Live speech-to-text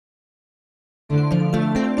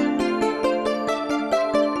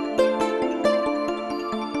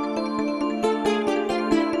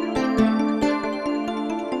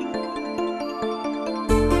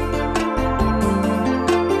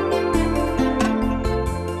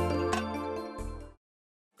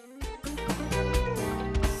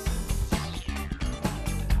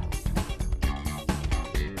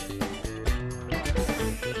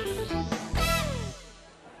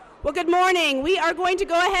Well, good morning. We are going to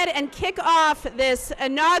go ahead and kick off this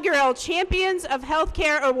inaugural Champions of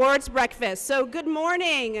Healthcare Awards breakfast. So good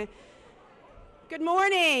morning. Good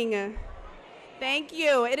morning. Thank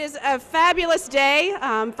you. It is a fabulous day.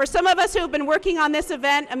 For some of us who have been working on this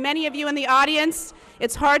event, and many of you in the audience,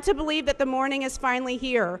 it's hard to believe that the morning is finally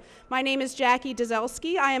here. My name is Jackie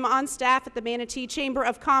Dzelski. I am on staff at the Manatee Chamber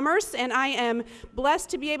of Commerce, and I am blessed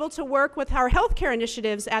to be able to work with our healthcare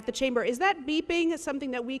initiatives at the Chamber. Is that beeping? It's something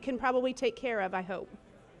that we can probably take care of, I hope.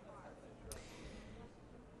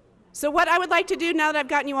 So what I would like to do now that I've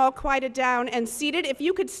gotten you all quieted down and seated, if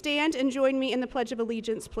you could stand and join me in the Pledge of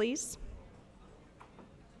Allegiance, please.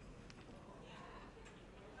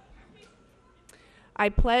 I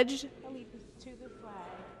pledge allegiance to the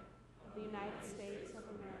flag of the United States of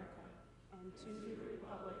America and to the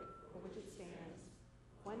republic for which it stands,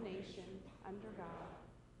 one nation, under God,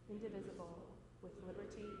 indivisible, with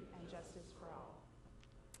liberty and justice for all.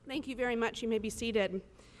 Thank you very much. You may be seated.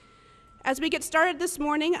 As we get started this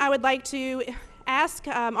morning, I would like to ask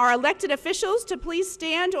our elected officials to please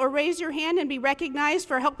stand or raise your hand and be recognized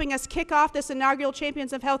for helping us kick off this inaugural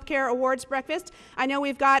Champions of Healthcare Awards breakfast. I know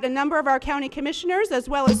we've got a number of our county commissioners as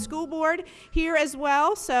well as school board here as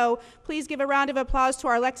well, so please give a round of applause to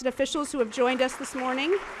our elected officials who have joined us this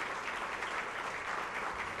morning.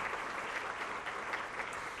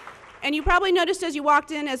 And you probably noticed as you walked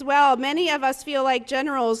in as well, many of us feel like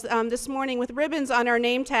generals this morning with ribbons on our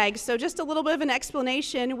name tags. So just a little bit of an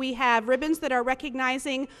explanation. We have ribbons that are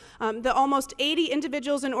recognizing the almost 80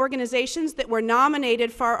 individuals and organizations that were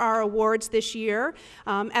nominated for our awards this year,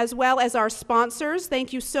 as well as our sponsors.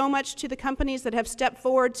 Thank you so much to the companies that have stepped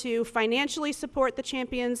forward to financially support the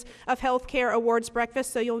Champions of Healthcare Awards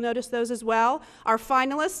breakfast, so you'll notice those as well. Our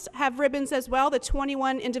finalists have ribbons as well, the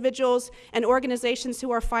 21 individuals and organizations who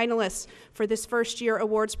are finalists for this first year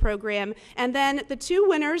awards program. And then the two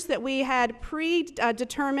winners that we had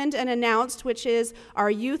predetermined and announced, which is our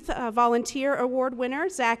Youth Volunteer Award winner,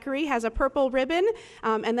 Zachary, has a purple ribbon,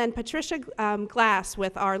 and then Patricia Glass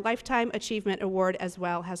with our Lifetime Achievement Award as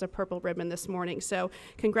well has a purple ribbon this morning. So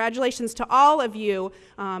congratulations to all of you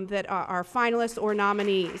that are finalists or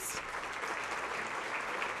nominees.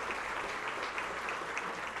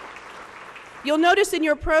 You'll notice in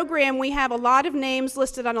your program we have a lot of names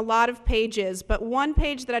listed on a lot of pages, but one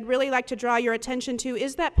page that I'd really like to draw your attention to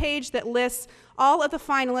is that page that lists all of the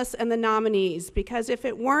finalists and the nominees, because if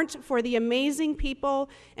it weren't for the amazing people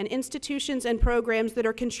and institutions and programs that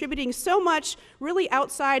are contributing so much really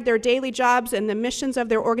outside their daily jobs and the missions of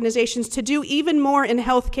their organizations to do even more in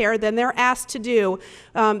healthcare than they're asked to do,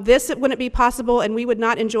 this wouldn't be possible, and we would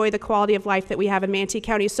not enjoy the quality of life that we have in Manatee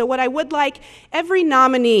County. So what I would like every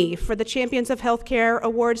nominee for the Champions of Healthcare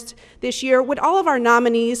Awards this year, would all of our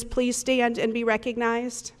nominees please stand and be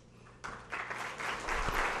recognized?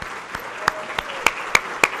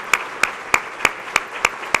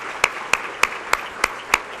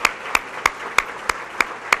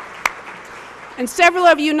 And several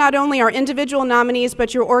of you not only are individual nominees,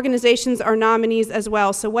 but your organizations are nominees as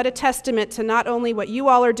well. So what a testament to not only what you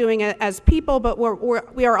all are doing as people, but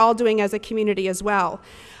what we are all doing as a community as well.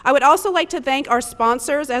 I would also like to thank our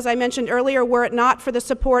sponsors. As I mentioned earlier, were it not for the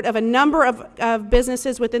support of a number of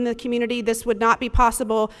businesses within the community, this would not be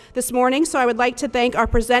possible this morning. So I would like to thank our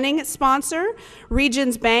presenting sponsor,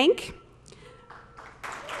 Regions Bank,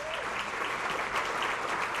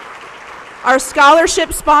 our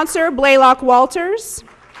scholarship sponsor, Blaylock Walters,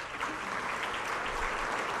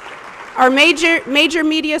 our major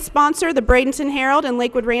media sponsor, the Bradenton Herald and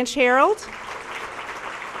Lakewood Ranch Herald,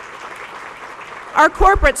 our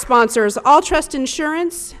corporate sponsors, All Trust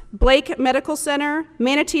Insurance, Blake Medical Center,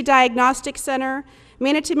 Manatee Diagnostic Center,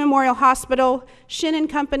 Manatee Memorial Hospital, Shin &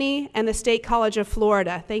 Company, and the State College of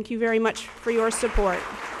Florida. Thank you very much for your support.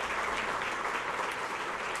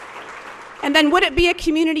 And then would it be a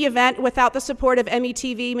community event without the support of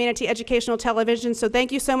METV, Manatee Educational Television? So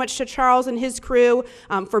thank you so much to Charles and his crew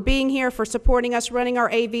for being here, for supporting us, running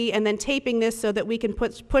our AV, and then taping this so that we can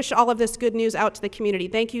push all of this good news out to the community.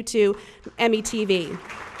 Thank you to METV.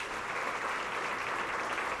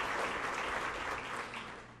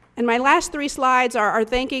 And my last three slides are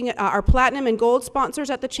thanking our platinum and gold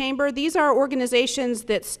sponsors at the Chamber. These are organizations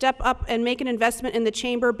that step up and make an investment in the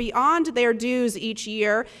Chamber beyond their dues each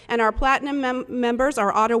year. And our platinum members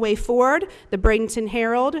are Ottaway Ford, the Bradenton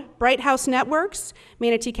Herald, Bright House Networks,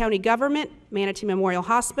 Manatee County Government, Manatee Memorial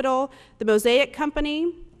Hospital, the Mosaic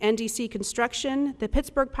Company, NDC Construction, the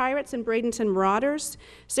Pittsburgh Pirates and Bradenton Marauders,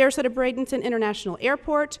 Sarasota-Bradenton International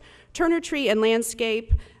Airport, Turner Tree and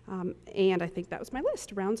Landscape, and I think that was my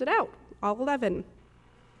list, rounds it out, all 11.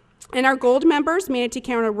 And our gold members, Manatee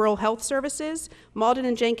County Rural Health Services,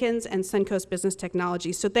 Malden & Jenkins, and Suncoast Business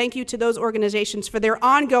Technologies. So thank you to those organizations for their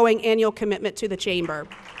ongoing annual commitment to the Chamber.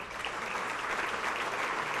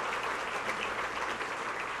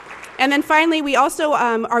 And then finally, we also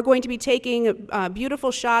are going to be taking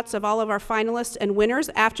beautiful shots of all of our finalists and winners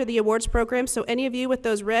after the awards program. So any of you with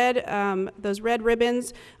those red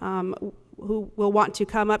ribbons who will want to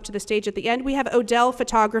come up to the stage at the end, we have Odell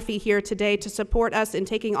Photography here today to support us in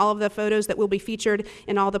taking all of the photos that will be featured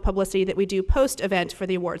in all the publicity that we do post-event for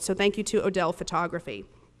the awards. So thank you to Odell Photography.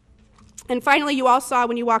 And finally, you all saw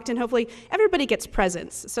when you walked in, hopefully, everybody gets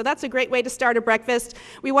presents. So that's a great way to start a breakfast.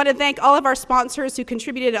 We want to thank all of our sponsors who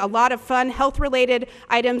contributed a lot of fun, health-related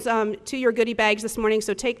items to your goodie bags this morning.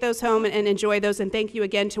 So take those home and enjoy those. And thank you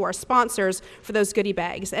again to our sponsors for those goodie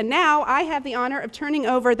bags. And now I have the honor of turning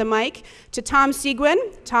over the mic to Tom Seguin.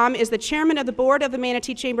 Tom is the chairman of the board of the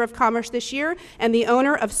Manatee Chamber of Commerce this year and the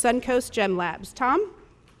owner of Suncoast Gem Labs. Tom?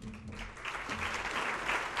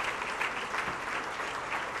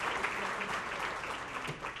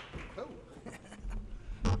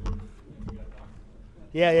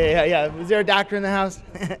 Yeah. Is there a doctor in the house?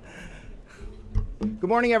 Good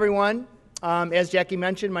morning, everyone. As Jackie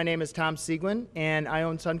mentioned, my name is Tom Seguin, and I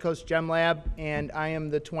own Suncoast Gem Lab, and I am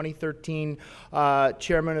the 2013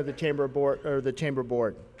 chairman of the Chamber Board, or the Chamber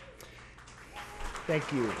Board.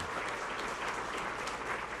 Thank you.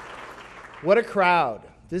 What a crowd.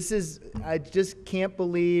 I just can't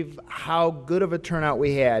believe how good of a turnout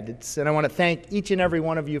we had. And I want to thank each and every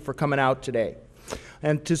one of you for coming out today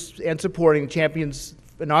and supporting Champions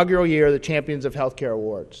inaugural year, the Champions of Healthcare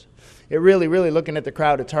Awards. It really, looking at the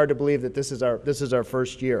crowd, it's hard to believe that this is our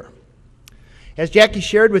first year. As Jackie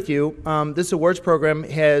shared with you, this awards program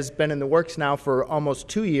has been in the works now for almost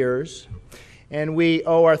 2 years, and we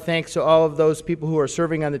owe our thanks to all of those people who are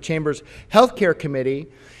serving on the Chamber's Healthcare Committee,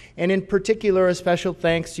 and in particular, a special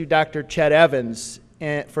thanks to Dr. Chet Evans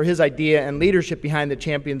for his idea and leadership behind the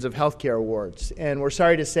Champions of Healthcare Awards. And we're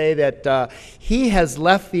sorry to say that he has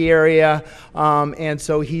left the area, and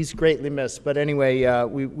so he's greatly missed. But anyway,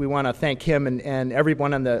 we want to thank him and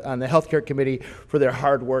everyone on the Healthcare Committee for their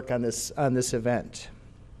hard work on this event.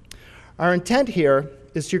 Our intent here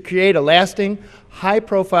is to create a lasting,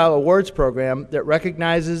 high-profile awards program that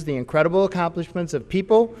recognizes the incredible accomplishments of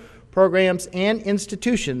people, programs, and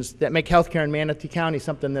institutions that make healthcare in Manatee County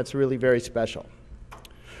something that's really very special.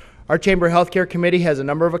 Our Chamber Healthcare Committee has a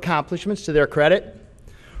number of accomplishments to their credit.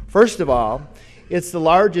 First of all, it's the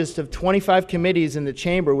largest of 25 committees in the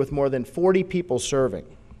Chamber with more than 40 people serving.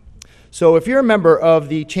 So if you're a member of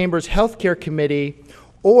the Chamber's Healthcare Committee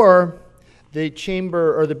or the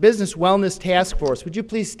Chamber or the Business Wellness Task Force, would you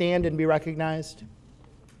please stand and be recognized?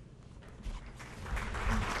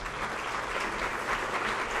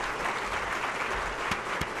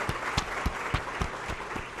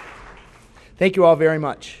 Thank you all very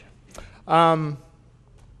much. And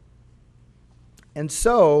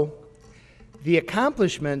so, the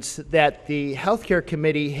accomplishments that the Healthcare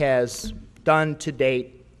Committee has done to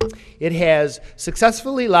date, it has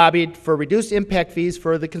successfully lobbied for reduced impact fees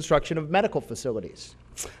for the construction of medical facilities.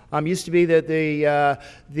 Used to be that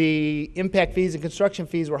the impact fees and construction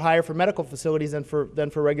fees were higher for medical facilities than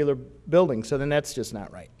for regular buildings, so then that's just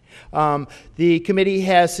not right. The committee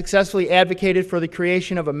has successfully advocated for the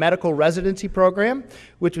creation of a medical residency program,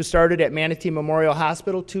 which was started at Manatee Memorial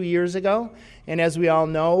Hospital 2 years ago. And as we all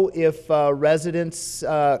know, if residents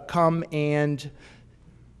come and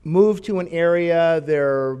move to an area,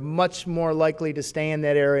 they're much more likely to stay in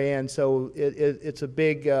that area, and so it's a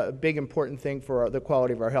big important thing for the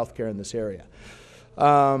quality of our health care in this area.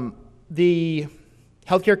 The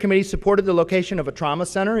Healthcare Committee supported the location of a trauma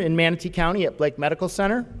center in Manatee County at Blake Medical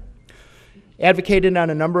Center, advocated on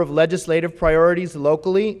a number of legislative priorities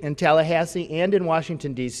locally in Tallahassee and in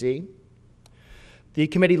Washington, D.C. The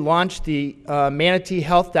committee launched the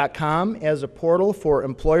ManateeHealth.com as a portal for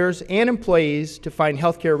employers and employees to find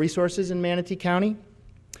healthcare resources in Manatee County.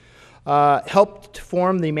 helped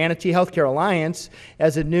form the Manatee Healthcare Alliance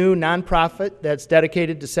as a new nonprofit that's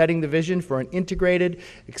dedicated to setting the vision for an integrated,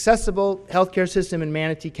 accessible healthcare system in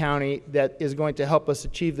Manatee County that is going to help us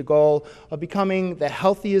achieve the goal of becoming the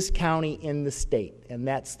healthiest county in the state, and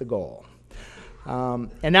that's the goal.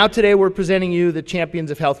 And now today we're presenting you the Champions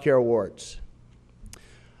of Healthcare Awards.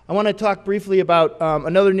 I want to talk briefly about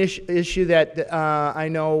another issue that I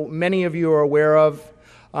know many of you are aware of,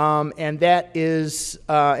 and that is,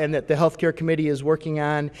 and that the Healthcare Committee is working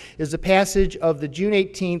on, is the passage of the June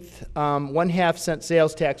 18th 1/2 cent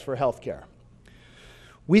sales tax for healthcare.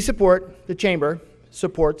 We support, the Chamber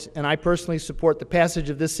supports, and I personally support the passage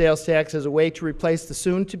of this sales tax as a way to replace the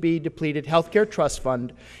soon-to-be depleted Healthcare Trust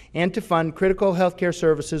Fund and to fund critical healthcare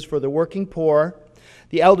services for the working poor,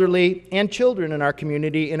 the elderly, and children in our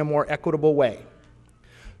community in a more equitable way.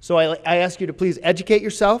 So I ask you to please educate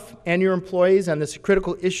yourself and your employees on this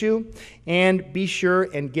critical issue, and be sure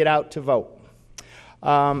and get out to vote.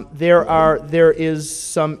 There is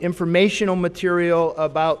some informational material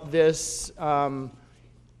about this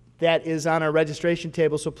that is on our registration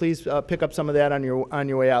table, so please pick up some of that on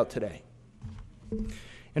your way out today.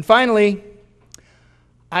 And finally,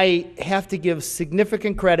 I have to give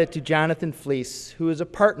significant credit to Jonathan Fleece, who is a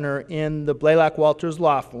partner in the Blaylock Walters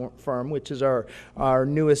Law Firm, which is our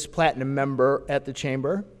newest platinum member at the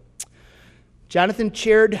Chamber. Jonathan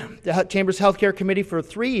chaired the Chamber's Healthcare Committee for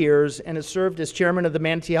 3 years and has served as chairman of the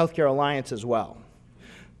Manatee Healthcare Alliance as well.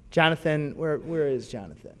 Jonathan, where is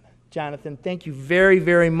Jonathan? Jonathan, thank you very,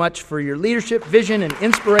 very much for your leadership, vision, and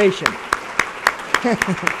inspiration.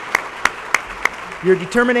 Your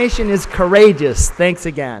determination is courageous. Thanks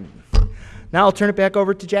again. Now I'll turn it back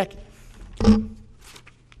over to Jackie.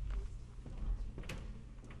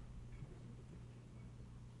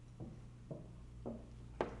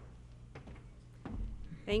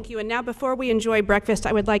 Thank you. And now before we enjoy breakfast,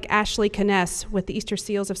 I would like Ashley Kness with the Easter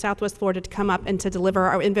Seals of Southwest Florida to come up and to deliver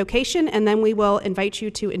our invocation, and then we will invite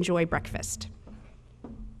you to enjoy breakfast.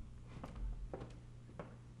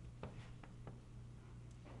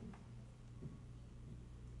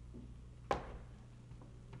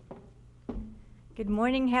 Good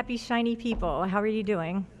morning, happy, shiny people. How are you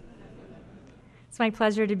doing? It's my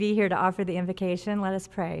pleasure to be here to offer the invocation. Let us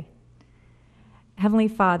pray. Heavenly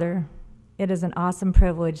Father, it is an awesome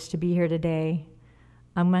privilege to be here today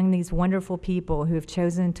among these wonderful people who have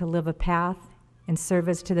chosen to live a path in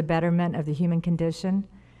service to the betterment of the human condition,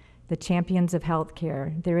 the champions of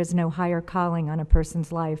healthcare. There is no higher calling on a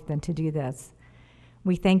person's life than to do this.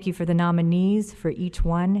 We thank you for the nominees, for each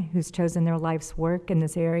one who's chosen their life's work in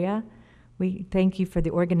this area. We thank you for the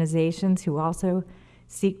organizations who also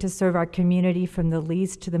seek to serve our community from the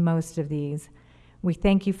least to the most of these. We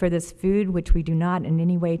thank you for this food, which we do not in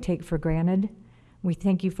any way take for granted. We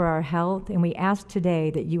thank you for our health, and we ask today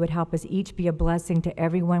that you would help us each be a blessing to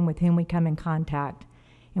everyone with whom we come in contact.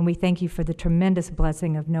 And we thank you for the tremendous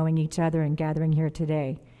blessing of knowing each other and gathering here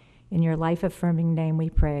today. In your life-affirming name we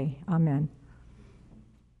pray. Amen.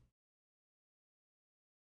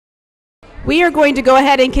 We are going to go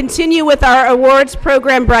ahead and continue with our awards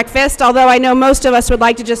program breakfast, although I know most of us would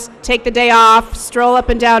like to just take the day off, stroll up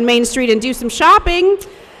and down Main Street and do some shopping.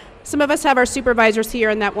 Some of us have our supervisors here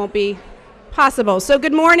and that won't be possible. So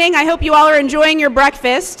good morning. I hope you all are enjoying your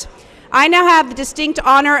breakfast. I now have the distinct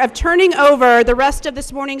honor of turning over the rest of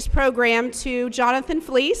this morning's program to Jonathan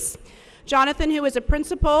Fleece. Jonathan, who is a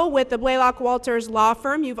principal with the Blaylock Walters Law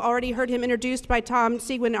Firm. You've already heard him introduced by Tom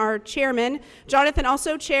Seguin, our chairman. Jonathan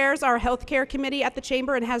also chairs our healthcare committee at the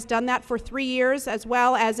Chamber and has done that for 3 years, as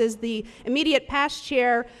well as is the immediate past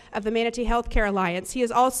chair of the Manatee Healthcare Alliance. He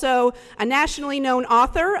is also a nationally known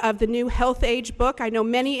author of the new Health Age book. I know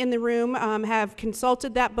many in the room have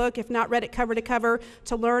consulted that book, if not read it cover to cover,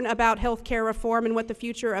 to learn about healthcare reform and what the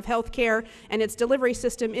future of healthcare and its delivery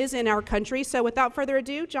system is in our country. So without further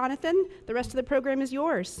ado, Jonathan, the rest of the program is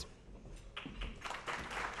yours.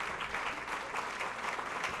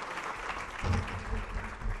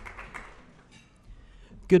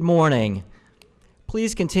 Good morning.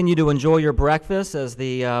 Please continue to enjoy your breakfast as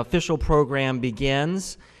the official program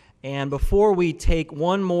begins. And before we take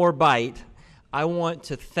one more bite, I want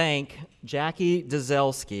to thank Jackie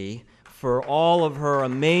Dzelski for all of her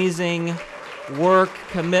amazing work,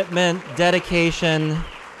 commitment, dedication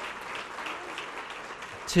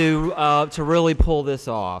to really pull this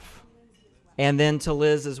off. And then to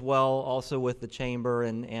Liz as well, also with the Chamber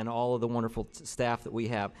and all of the wonderful staff that we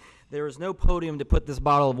have. There is no podium to put this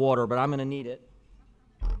bottle of water, but I'm going to need it.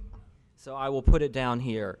 So I will put it down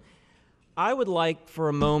here. I would like for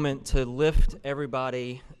a moment to lift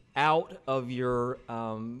everybody out of your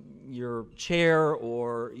chair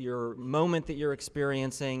or your moment that you're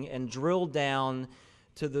experiencing and drill down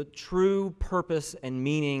to the true purpose and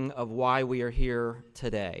meaning of why we are here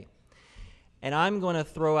today. And I'm going to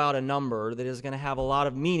throw out a number that is going to have a lot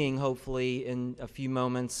of meaning, hopefully, in a few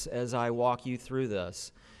moments as I walk you through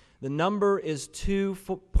this. The number is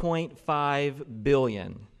 2.5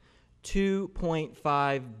 billion.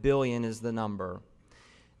 2.5 billion is the number.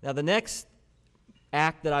 Now, the next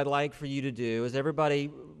act that I'd like for you to do is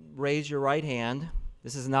everybody raise your right hand.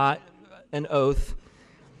 This is not an oath.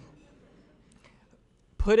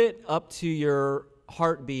 Put it up to your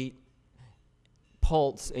heartbeat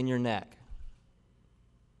pulse in your neck.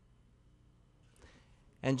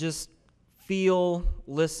 And just feel,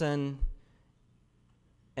 listen,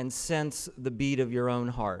 and sense the beat of your own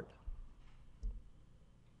heart.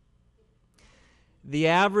 The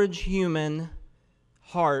average human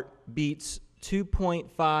heart beats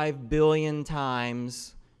 2.5 billion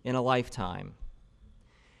times in a lifetime.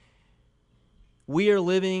 We are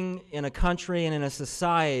living in a country and in a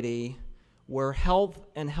society where health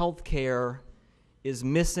and healthcare is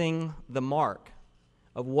missing the mark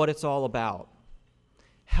of what it's all about.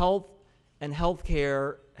 Health and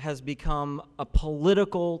healthcare has become a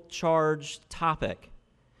political charged topic.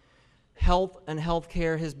 Health and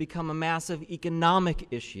healthcare has become a massive economic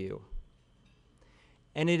issue.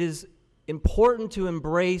 And it is important to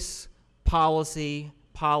embrace policy,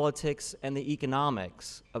 politics, and the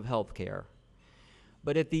economics of healthcare.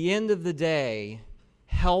 But at the end of the day,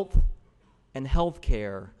 health and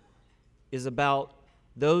healthcare is about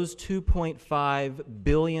those 2.5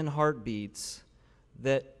 billion heartbeats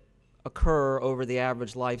that occur over the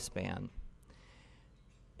average lifespan.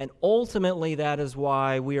 And ultimately, that is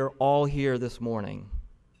why we are all here this morning.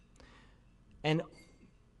 And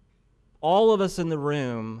all of us in the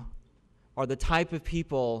room are the type of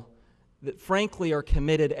people that frankly are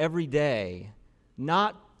committed every day,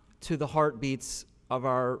 not to the heartbeats of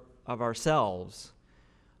ourselves.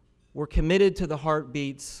 We're committed to the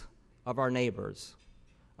heartbeats of our neighbors,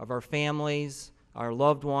 of our families, our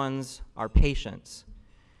loved ones, our patients.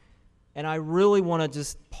 And I really want to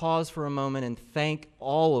just pause for a moment and thank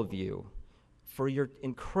all of you for your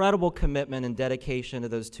incredible commitment and dedication to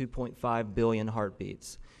those 2.5 billion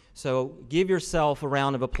heartbeats. So give yourself a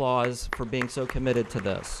round of applause for being so committed to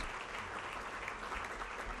this.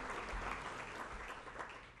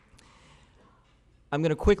 I'm going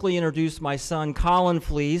to quickly introduce my son, Colin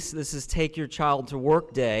Fleece. This is Take Your Child to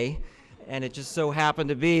Work Day, and it just so happened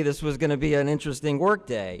to be this was going to be an interesting work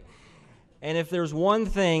day. And if there's one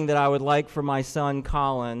thing that I would like for my son,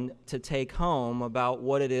 Colin, to take home about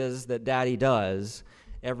what it is that Daddy does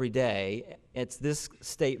every day, it's this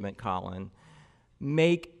statement, Colin: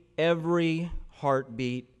 make every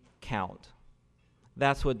heartbeat count.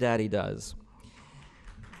 That's what Daddy does.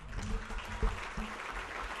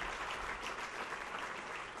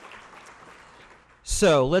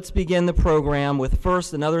 So let's begin the program with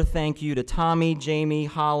first another thank you to Tommy, Jamie,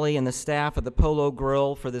 Holly, and the staff at the Polo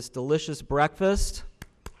Grill for this delicious breakfast.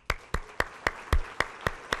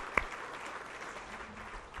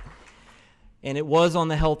 And it was on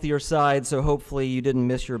the healthier side, so hopefully you didn't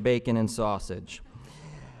miss your bacon and sausage.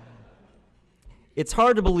 It's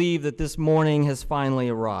hard to believe that this morning has finally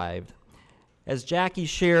arrived. As Jackie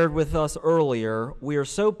shared with us earlier, we are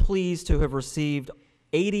so pleased to have received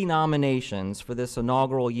 80 nominations for this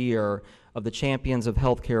inaugural year of the Champions of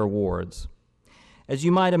Healthcare Awards. As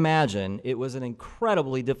you might imagine, it was an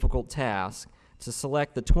incredibly difficult task to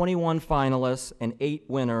select the 21 finalists and 8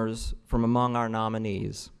 winners from among our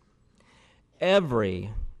nominees.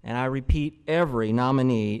 Every, and I repeat, every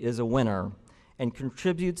nominee is a winner and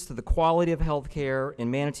contributes to the quality of healthcare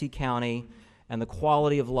in Manatee County and the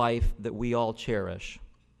quality of life that we all cherish.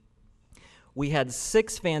 We had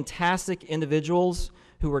 6 fantastic individuals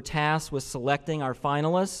who were tasked with selecting our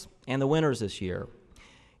finalists and the winners this year.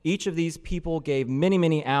 Each of these people gave many,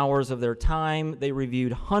 many hours of their time. They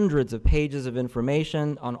reviewed hundreds of pages of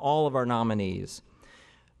information on all of our nominees.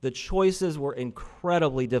 The choices were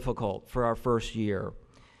incredibly difficult for our first year.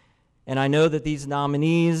 And I know that these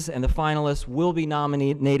nominees and the finalists will be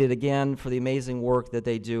nominated again for the amazing work that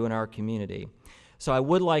they do in our community. So I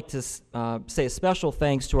would like to say a special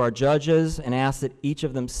thanks to our judges and ask that each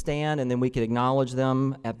of them stand, and then we can acknowledge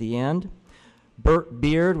them at the end. Bert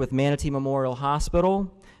Beard with Manatee Memorial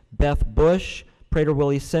Hospital, Beth Bush,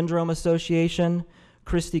 Prader-Willi Syndrome Association,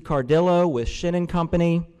 Christy Cardillo with Shin &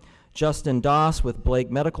 Company, Justin Doss with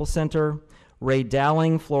Blake Medical Center, Ray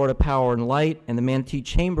Dowling, Florida Power and Light, and the Manatee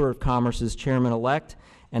Chamber of Commerce's chairman-elect,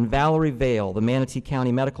 and Valerie Vale, the Manatee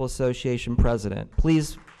County Medical Association president.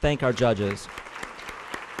 Please thank our judges.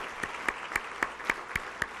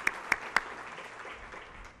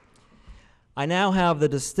 I now have the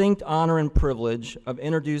distinct honor and privilege of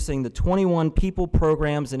introducing the 21 people,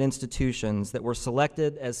 programs, and institutions that were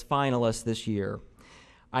selected as finalists this year.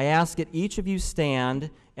 I ask that each of you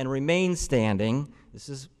stand and remain standing. This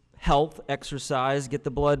is health exercise, get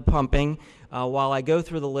the blood pumping, while I go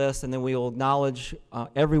through the list, and then we will acknowledge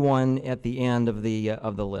everyone at the end of the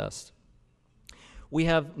list. We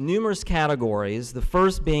have numerous categories, the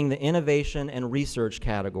first being the innovation and research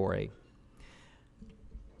category.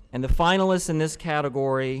 And the finalists in this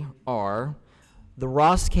category are the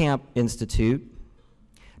Roskamp Institute,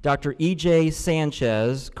 Dr. E.J.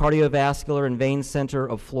 Sanchez, Cardiovascular and Vein Center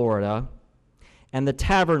of Florida, and the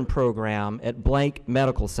Tavern Program at Blank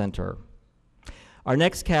Medical Center. Our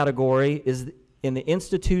next category is in the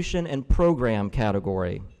institution and program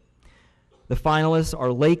category. The finalists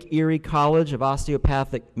are Lake Erie College of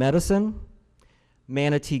Osteopathic Medicine,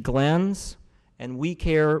 Manatee Glens, and We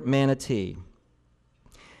Care Manatee.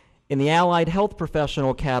 In the Allied Health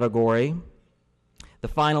Professional category, the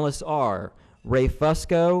finalists are Ray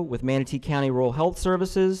Fusco with Manatee County Rural Health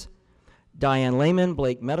Services, Diane Lehman,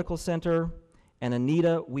 Blake Medical Center, and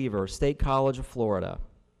Anita Weaver, State College of Florida.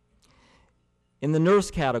 In the nurse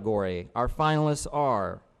category, our finalists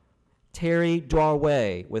are Terry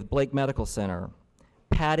Darway with Blake Medical Center,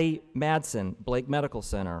 Patty Madsen, Blake Medical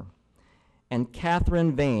Center, and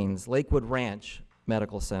Catherine Vaines, Lakewood Ranch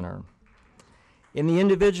Medical Center. In the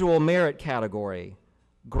individual merit category,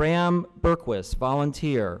 Graham Berquist,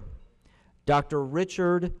 volunteer, Dr.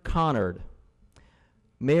 Richard Connard,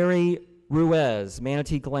 Mary Ruiz,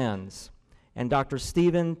 Manatee Glens, and Dr.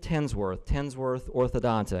 Stephen Tensworth, Tensworth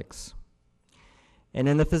Orthodontics. And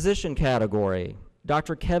in the physician category,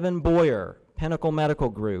 Dr. Kevin Boyer, Pinnacle Medical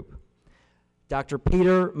Group, Dr.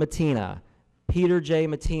 Peter Matina, Peter J.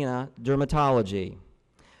 Matina, Dermatology,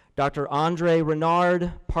 Dr. Andre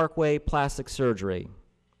Renard, Parkway Plastic Surgery.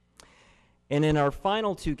 And in our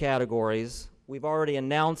final two categories, we've already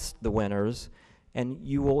announced the winners, and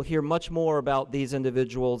you will hear much more about these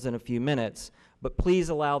individuals in a few minutes, but please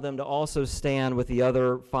allow them to also stand with the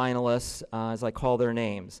other finalists as I call their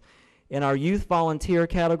names. In our youth volunteer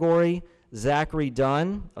category, Zachary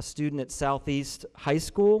Dunn, a student at Southeast High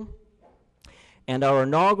School, and our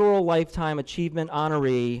inaugural Lifetime Achievement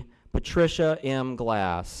honoree, Patricia M.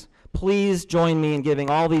 Glass. Please join me in giving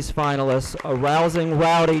all these finalists a rousing,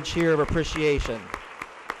 rowdy cheer of appreciation.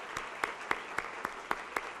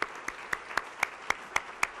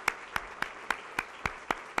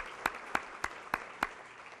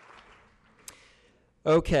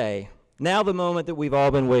 Okay, now the moment that we've all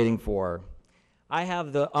been waiting for. I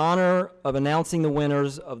have the honor of announcing the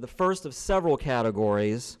winners of the first of several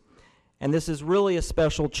categories, and this is really a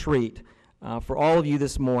special treat for all of you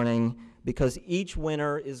this morning because each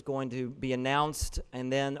winner is going to be announced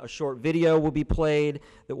and then a short video will be played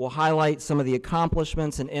that will highlight some of the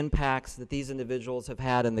accomplishments and impacts that these individuals have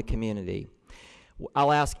had in the community.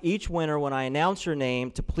 I'll ask each winner when I announce your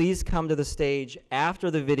name to please come to the stage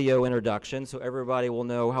after the video introduction so everybody will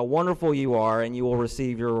know how wonderful you are and you will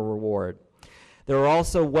receive your reward. They're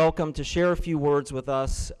also welcome to share a few words with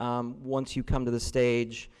us once you come to the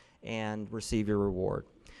stage and receive your reward.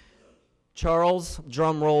 Charles,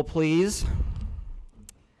 drum roll please.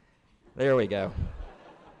 There we go.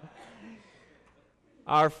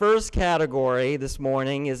 Our first category this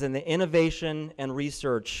morning is in the innovation and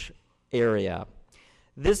research area.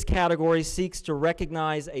 This category seeks to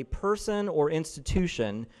recognize a person or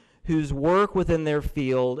institution whose work within their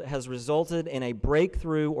field has resulted in a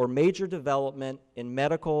breakthrough or major development in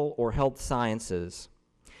medical or health sciences.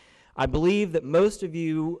 I believe that most of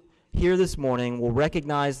you here this morning will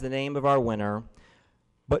recognize the name of our winner,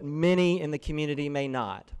 but many in the community may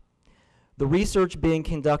not. The research being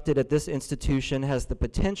conducted at this institution has the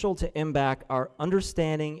potential to impact our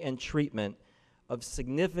understanding and treatment of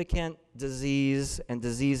significant disease and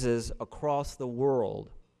diseases across the world.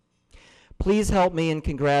 Please help me in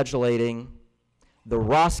congratulating the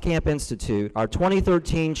Roskamp Institute, our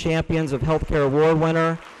 2013 Champions of Healthcare Award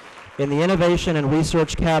winner in the Innovation and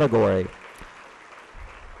Research category.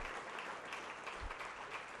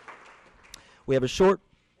 We have a short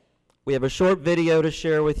video to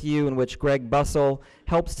share with you in which Greg Bussell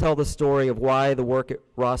helps tell the story of why the work at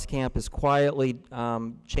Roskamp is quietly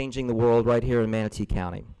changing the world right here in Manatee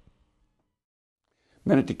County.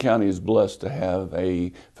 Manatee County is blessed to have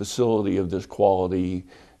a facility of this quality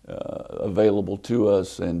available to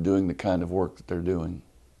us and doing the kind of work that they're doing.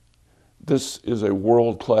 This is a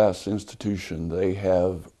world-class institution. They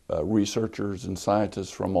have researchers and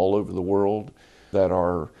scientists from all over the world that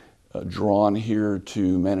are drawn here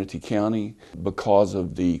to Manatee County because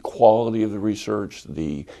of the quality of the research,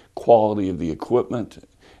 the quality of the equipment,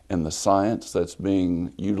 and the science that's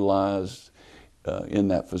being utilized in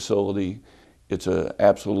that facility. It's an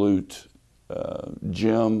absolute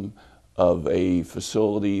gem of a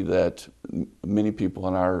facility that many people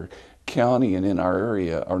in our county and in our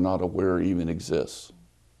area are not aware even exists.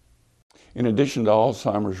 In addition to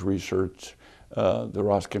Alzheimer's research, the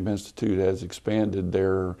Roskamp Institute has expanded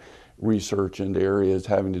their research into areas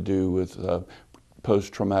having to do with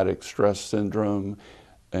post-traumatic stress syndrome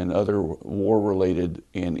and other war-related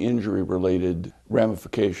and injury-related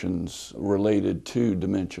ramifications related to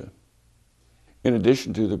dementia. In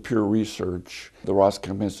addition to the pure research, the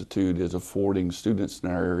Roskamp Institute is affording students in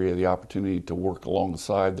our area the opportunity to work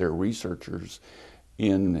alongside their researchers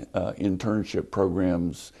in internship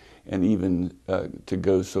programs, and even to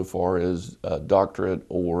go so far as doctorate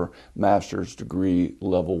or master's degree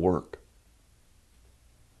level work.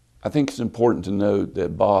 I think it's important to note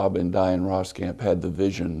that Bob and Diane Roskamp had the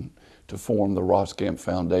vision to form the Roskamp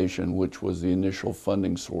Foundation, which was the initial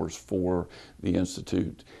funding source for the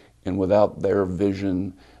Institute. And without their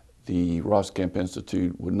vision, the Roskamp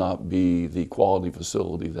Institute would not be the quality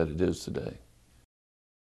facility that it is today.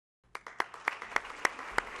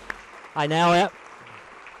 I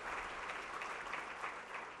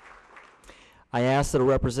ask that a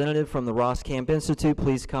representative from the Roskamp Institute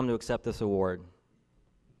please come to accept this award.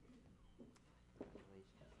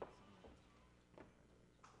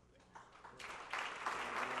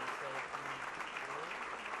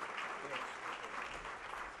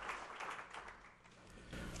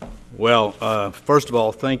 Well, first of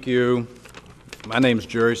all, thank you. My name is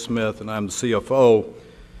Jerry Smith, and I'm the CFO.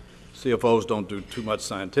 CFOs don't do too much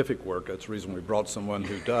scientific work. That's the reason we brought someone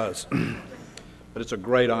who does. But it's a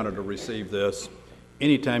great honor to receive this.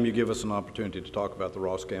 Anytime you give us an opportunity to talk about the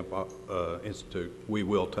Roskamp Institute, we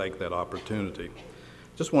will take that opportunity.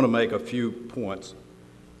 Just want to make a few points.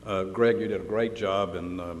 Greg, you did a great job,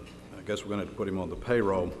 and I guess we're going to have to put him on the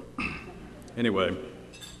payroll. Anyway,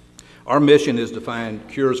 our mission is to find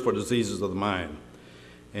cures for diseases of the mind.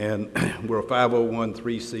 And we're a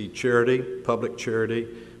 501(c)(3) charity, public charity.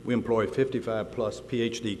 We employ 55 plus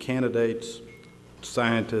PhD candidates,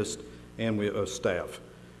 scientists, and staff.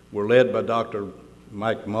 We're led by Dr.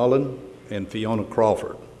 Mike Mullen and Fiona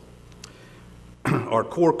Crawford. Our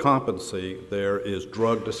core competency there is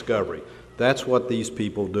drug discovery. That's what these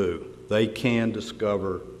people do. They can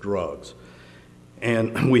discover drugs.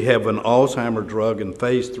 And we have an Alzheimer drug in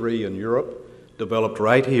phase 3 in Europe, developed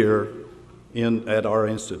right here at our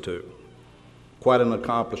institute. Quite an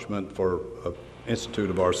accomplishment for an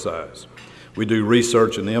institute of our size. We do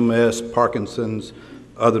research in MS, Parkinson's,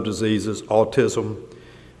 other diseases, autism.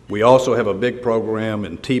 We also have a big program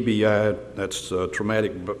in TBI, that's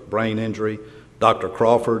traumatic brain injury. Dr.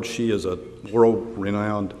 Crawford, she is a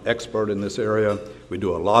world-renowned expert in this area. We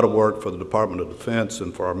do a lot of work for the Department of Defense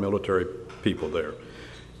and for our military people there.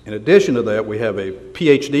 In addition to that, we have a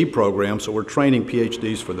PhD program, so we're training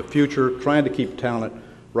PhDs for the future, trying to keep talent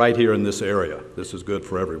right here in this area. This is good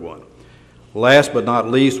for everyone. Last but not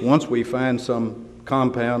least, once we find some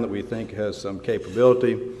compound that we think has some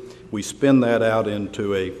capability, we spin that out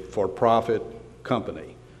into a for-profit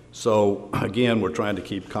company. So again, we're trying to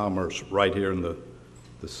keep commerce right here in the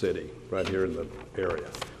city, right here in the area.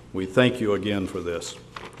 We thank you again for this.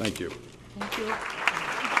 Thank you. Thank you.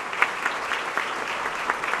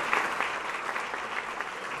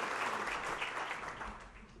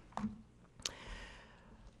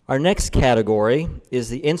 Our next category is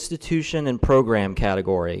the institution and program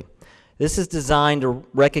category. This is designed to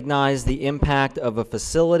recognize the impact of a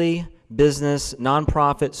facility, business,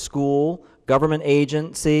 nonprofit, school, government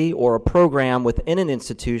agency, or a program within an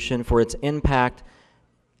institution for its impact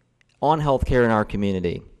on healthcare in our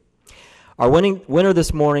community. Our winner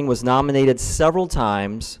this morning was nominated several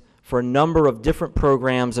times for a number of different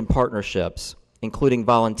programs and partnerships, including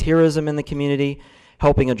volunteerism in the community,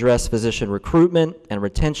 helping address physician recruitment and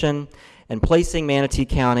retention, and placing Manatee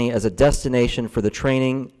County as a destination for the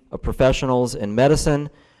training of professionals in medicine,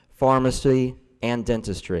 pharmacy, and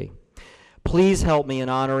dentistry. Please help me in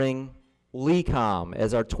honoring LECOM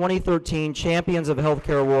as our 2013 Champions of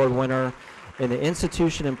Healthcare Award winner in the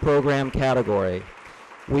institution and program category.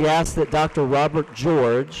 We ask Dr. Robert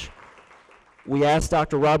George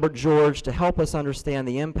to help us understand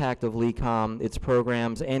the impact of LECOM, its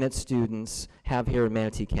programs, and its students have here in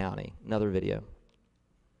Manatee County. Another video.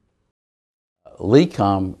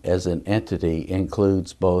 LECOM as an entity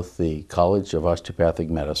includes both the College of Osteopathic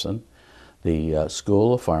Medicine, the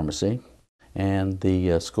School of Pharmacy, and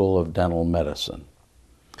the School of Dental Medicine.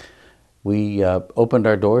 We opened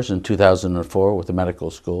our doors in 2004 with the medical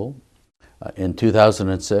school. In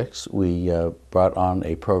 2006, we brought on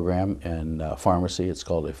a program in pharmacy. It's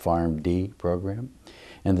called a PharmD program.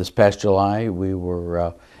 And this past July, we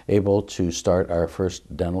were able to start our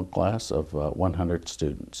first dental class of 100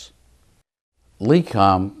 students.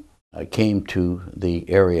 LECOM came to the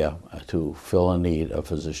area to fill a need of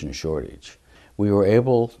physician shortage. We were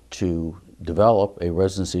able to develop a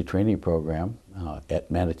residency training program at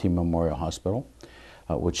Manatee Memorial Hospital,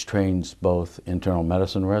 which trains both internal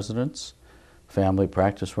medicine residents, family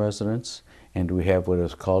practice residents, and we have what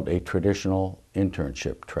is called a traditional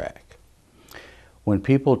internship track. When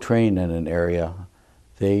people train in an area,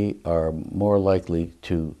 they are more likely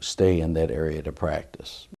to stay in that area to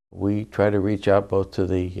practice. We try to reach out both to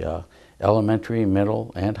the elementary,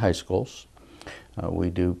 middle, and high schools. We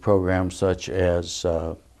do programs such as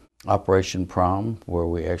Operation Prom, where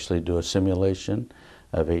we actually do a simulation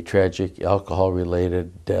of a tragic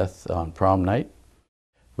alcohol-related death on prom night.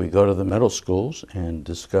 We go to the middle schools and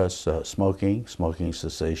discuss smoking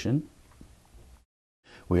cessation.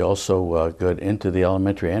 We also go into the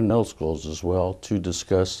elementary and middle schools as well to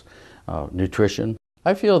discuss nutrition.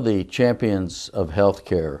 I feel the champions of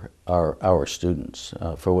healthcare are our students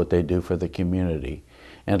for what they do for the community.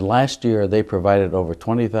 And last year they provided over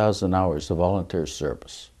 20,000 hours of volunteer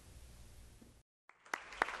service.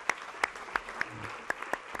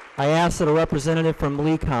 I ask that a representative from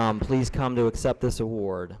LECOM please come to accept this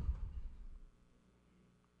award.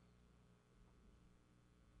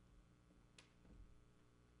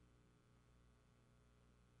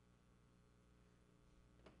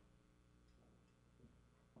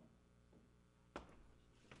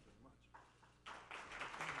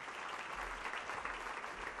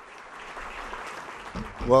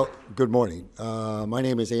 Well, good morning. My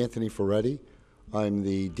name is Anthony Ferretti. I'm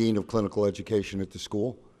the Dean of Clinical Education at the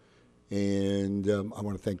school. And I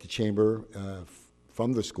want to thank the Chamber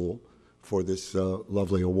from the school for this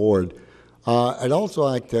lovely award. I'd also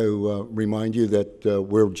like to remind you that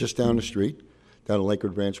we're just down the street, down at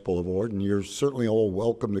Lakewood Ranch Boulevard, and you're certainly all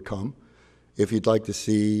welcome to come if you'd like to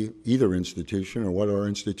see either institution or what our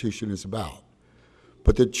institution is about.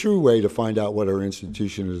 But the true way to find out what our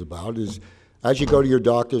institution is about is as you go to your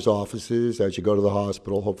doctor's offices, as you go to the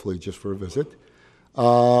hospital, hopefully just for a visit,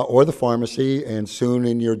 or the pharmacy, and soon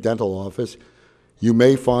in your dental office, you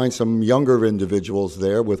may find some younger individuals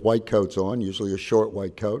there with white coats on, usually a short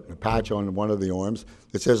white coat, and a patch on one of the arms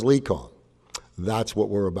that says LECOM. That's what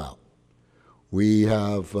we're about. We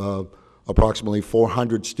have approximately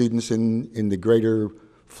 400 students in the greater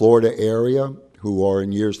Florida area who are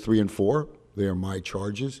in years 3 and 4. They are my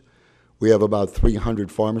charges. We have about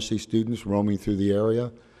 300 pharmacy students roaming through the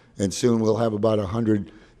area, and soon we'll have about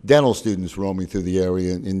 100 dental students roaming through the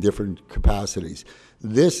area in different capacities.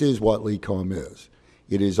 This is what LECOM is.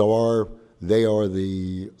 They are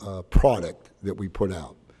the product that we put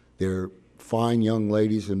out. They're fine young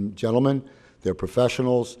ladies and gentlemen. They're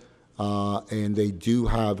professionals, and they do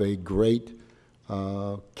have a great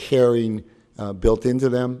caring built into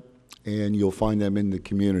them, and you'll find them in the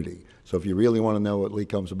community. So if you really want to know what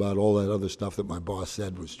LECOM's about, all that other stuff that my boss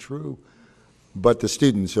said was true, but the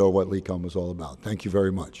students are what LECOM is all about. Thank you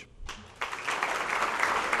very much.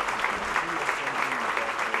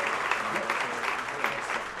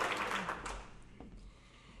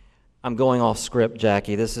 I'm going off script,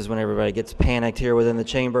 Jackie. This is when everybody gets panicked here within the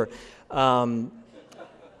chamber.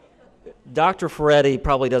 Dr. Ferretti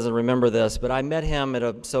probably doesn't remember this, but I met him at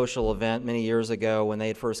a social event many years ago when they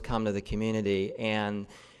had first come to the community, and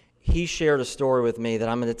he shared a story with me that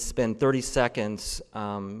I'm going to spend 30 seconds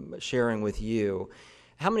sharing with you.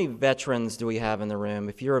 How many veterans do we have in the room?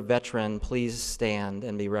 If you're a veteran, please stand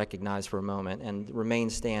and be recognized for a moment and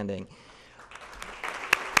remain standing.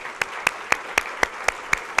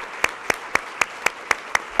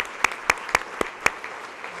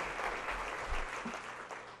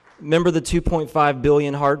 Remember the 2.5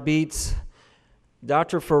 billion heartbeats?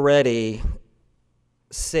 Dr. Ferretti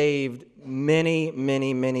saved many,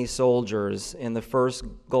 many, many soldiers in the first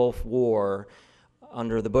Gulf War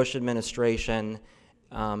under the Bush administration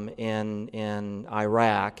in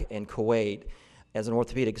Iraq and Kuwait as an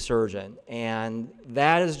orthopedic surgeon. And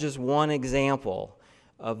that is just one example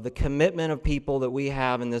of the commitment of people that we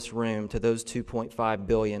have in this room to those 2.5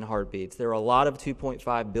 billion heartbeats. There are a lot of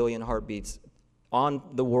 2.5 billion heartbeats on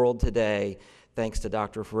the world today thanks to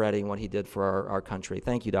Dr. Ferretti and what he did for our country.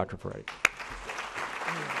 Thank you, Dr. Ferretti.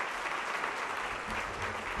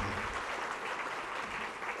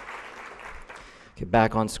 Okay,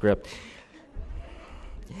 back on script.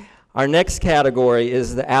 Our next category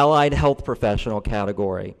is the Allied Health Professional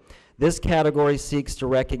category. This category seeks to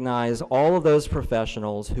recognize all of those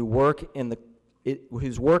professionals who work in the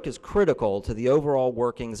whose work is critical to the overall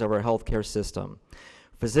workings of our healthcare system.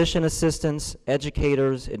 Physician assistants,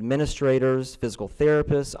 educators, administrators, physical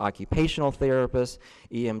therapists, occupational therapists,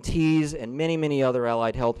 EMTs, and many, many other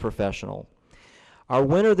allied health professionals. Our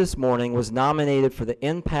winner this morning was nominated for the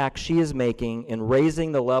impact she is making in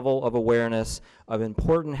raising the level of awareness of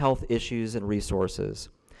important health issues and resources.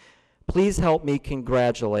 Please help me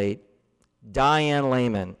congratulate Diane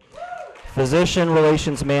Lehman, Physician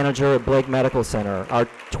Relations Manager at Blake Medical Center, our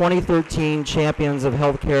 2013 Champions of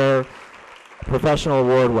Healthcare Professional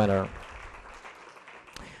Award winner.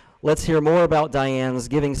 Let's hear more about Diane's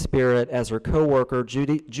giving spirit as her co-worker,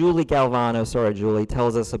 Julie Galvano,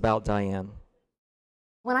 tells us about Diane.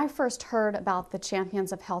 When I first heard about the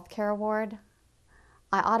Champions of Healthcare Award,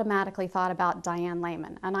 I automatically thought about Diane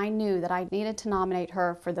Lehman, and I knew that I needed to nominate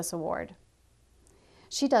her for this award.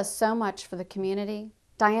 She does so much for the community.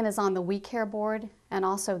 Diane is on the We Care board and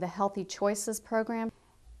also the Healthy Choices program.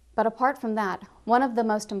 But apart from that, one of the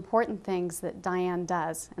most important things that Diane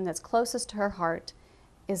does, and that's closest to her heart,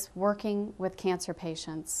 is working with cancer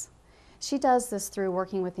patients. She does this through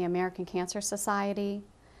working with the American Cancer Society,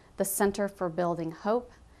 the Center for Building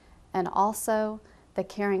Hope, and also the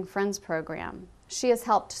Caring Friends program. She has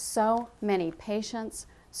helped so many patients,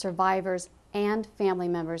 survivors, and family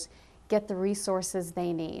members get the resources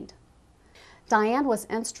they need. Diane was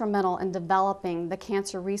instrumental in developing the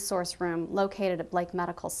Cancer Resource Room located at Blake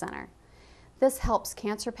Medical Center. This helps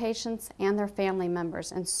cancer patients and their family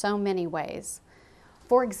members in so many ways.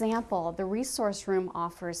 For example, the Resource Room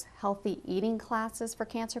offers healthy eating classes for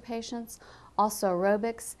cancer patients, also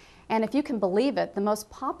aerobics, and if you can believe it, the most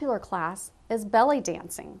popular class is belly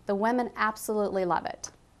dancing. The women absolutely love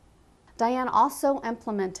it. Diane also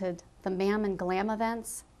implemented the Mam and Glam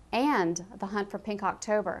events and the Hunt for Pink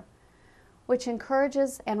October, which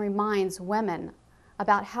encourages and reminds women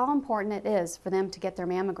about how important it is for them to get their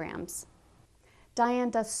mammograms. Diane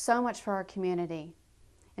does so much for our community,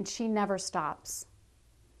 and she never stops.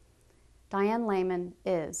 Diane Lehman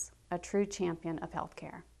is a true champion of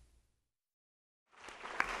healthcare.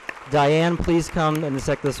 Diane, please come and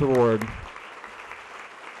accept this award.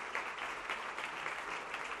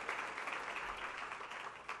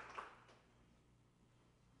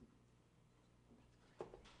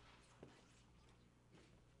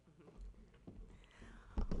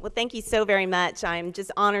 Well, thank you so very much. I'm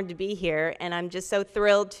just honored to be here, and I'm just so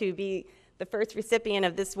thrilled to be the first recipient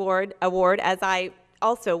of this award, as I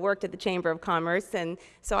also worked at the Chamber of Commerce, and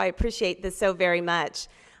so I appreciate this so very much.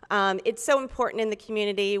 It's so important in the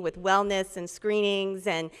community with wellness and screenings,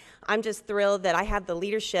 and I'm just thrilled that I have the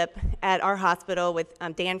leadership at our hospital with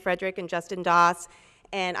Dan Frederick and Justin Doss,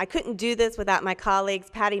 and I couldn't do this without my colleagues,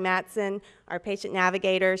 Patty Matson, our patient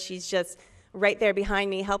navigator. She's just right there behind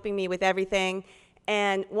me, helping me with everything.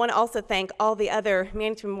 And want to also thank all the other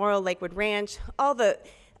Manatee Memorial, Lakewood Ranch, all the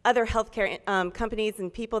other healthcare companies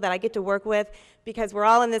and people that I get to work with, because we're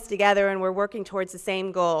all in this together and we're working towards the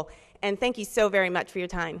same goal. And thank you so very much for your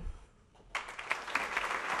time.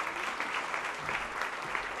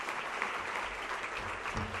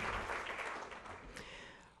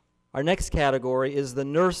 Our next category is the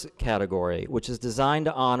nurse category, which is designed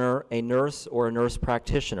to honor a nurse or a nurse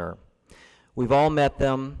practitioner. We've all met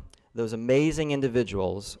them, those amazing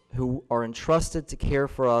individuals who are entrusted to care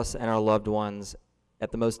for us and our loved ones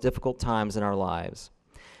at the most difficult times in our lives.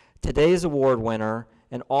 Today's award winner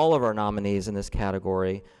and all of our nominees in this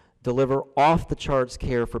category deliver off-the-charts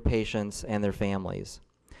care for patients and their families.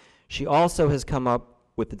 She also has come up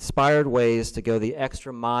with inspired ways to go the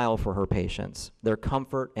extra mile for her patients, their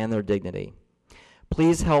comfort and their dignity.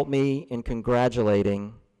 Please help me in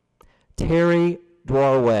congratulating Terry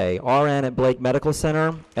Dwarway, RN at Blake Medical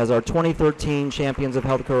Center, as our 2013 Champions of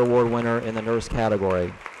Healthcare Award winner in the nurse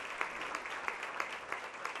category.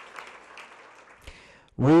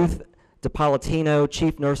 Ruth DiPalatino,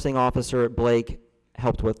 Chief Nursing Officer at Blake,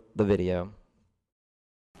 helped with the video.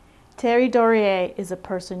 Terry Dorier is a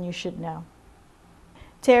person you should know.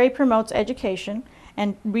 Terry promotes education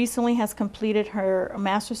and recently has completed her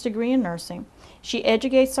master's degree in nursing. She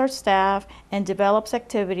educates our staff and develops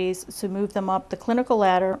activities to move them up the clinical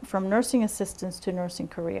ladder from nursing assistants to nursing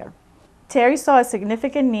career. Terry saw a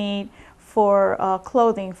significant need for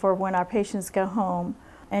clothing for when our patients go home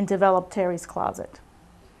and developed Terry's Closet.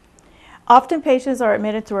 Often patients are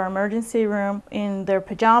admitted to our emergency room in their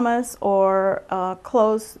pajamas or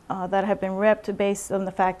clothes that have been ripped based on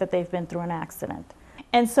the fact that they've been through an accident.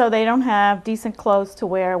 And so they don't have decent clothes to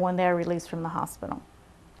wear when they're released from the hospital.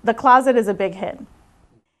 The Closet is a big hit.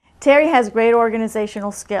 Terry has great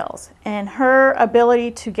organizational skills, and her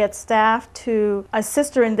ability to get staff to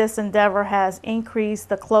assist her in this endeavor has increased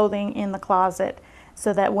the clothing in the closet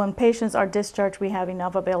so that when patients are discharged, we have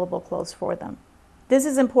enough available clothes for them. This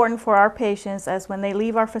is important for our patients, as when they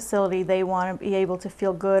leave our facility, they want to be able to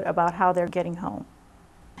feel good about how they're getting home.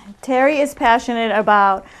 Terry is passionate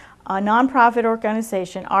about a nonprofit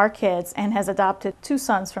organization, Our Kids, and has adopted 2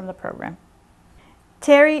 sons from the program.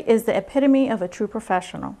 Terry is the epitome of a true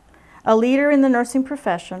professional, a leader in the nursing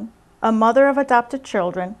profession, a mother of adopted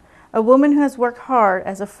children, a woman who has worked hard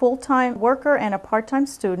as a full-time worker and a part-time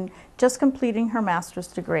student, just completing her master's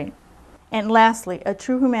degree. And lastly, a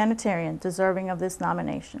true humanitarian deserving of this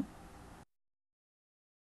nomination.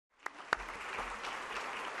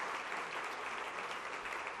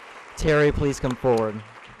 Terry, please come forward.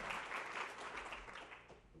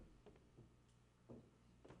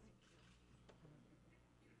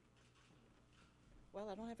 Well,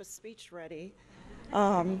 I don't have a speech ready.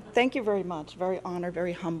 Thank you very much. Very honored,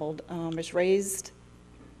 very humbled. I was raised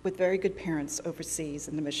with very good parents overseas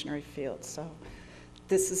in the missionary field, so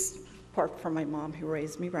this is part from my mom who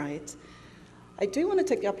raised me right. I do want to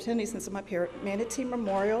take the opportunity, since I'm up here at Manatee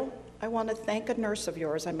Memorial, I want to thank a nurse of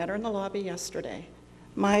yours. I met her in the lobby yesterday.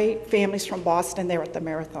 My family's from Boston. They were at the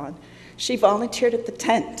marathon. She volunteered at the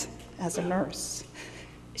tent as a nurse.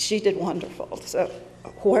 She did wonderful. So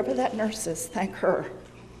whoever that nurse is, thank her.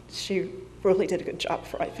 She really did a good job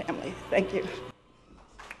for my family. Thank you.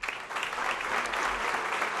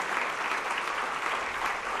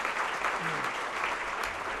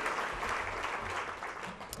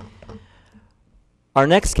 Our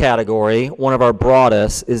next category, one of our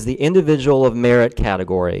broadest, is the Individual of Merit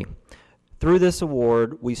category. Through this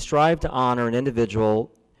award, we strive to honor an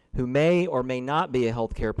individual who may or may not be a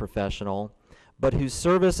healthcare professional, but whose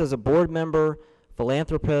service as a board member,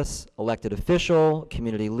 philanthropist, elected official,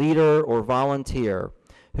 community leader, or volunteer,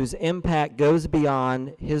 whose impact goes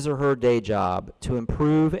beyond his or her day job to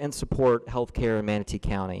improve and support healthcare in Manatee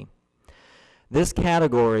County. This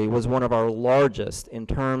category was one of our largest in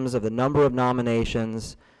terms of the number of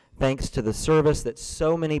nominations, thanks to the service that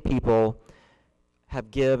so many people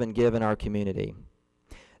have given in our community.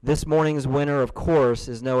 This morning's winner, of course,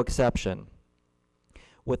 is no exception.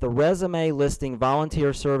 With a resume listing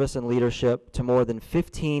volunteer service and leadership to more than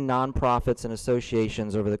 15 nonprofits and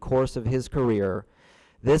associations over the course of his career,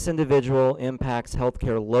 this individual impacts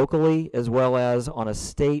healthcare locally as well as on a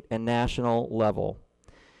state and national level.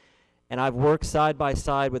 And I've worked side by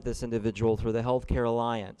side with this individual through the Healthcare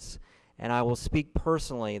Alliance, and I will speak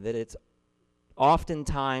personally that it's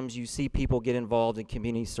oftentimes you see people get involved in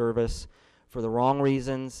community service for the wrong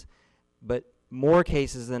reasons, but more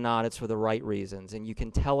cases than not, it's for the right reasons, and you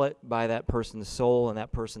can tell it by that person's soul and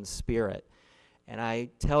that person's spirit. And I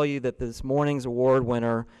tell you that this morning's award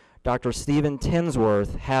winner, Dr. Stephen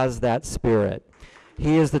Tinsworth, has that spirit.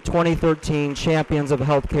 He is the 2013 Champions of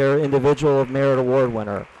Healthcare Individual of Merit Award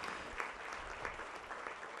winner.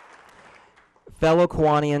 Fellow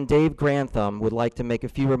Kiwanian Dave Grantham would like to make a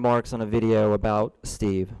few remarks on a video about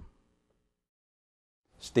Steve.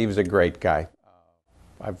 Steve's a great guy.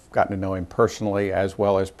 I've gotten to know him personally as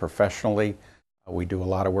well as professionally. We do a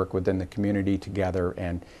lot of work within the community together,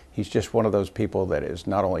 and he's just one of those people that is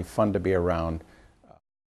not only fun to be around,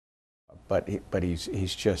 but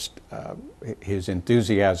he's just, his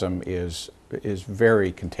enthusiasm is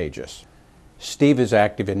very contagious. Steve is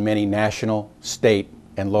active in many national, state,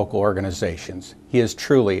 and local organizations. He is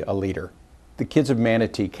truly a leader. The kids of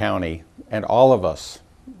Manatee County, and all of us,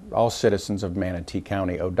 all citizens of Manatee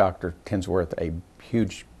County, owe Dr. Tinsworth a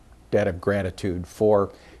huge debt of gratitude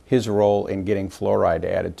for his role in getting fluoride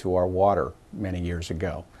added to our water many years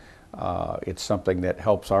ago. It's something that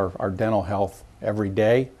helps our dental health every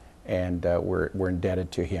day, and we're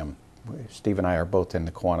indebted to him. Steve and I are both in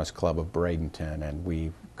the Kiwanis Club of Bradenton, and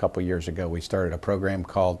a couple years ago we started a program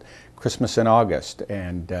called Christmas in August,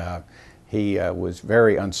 and he was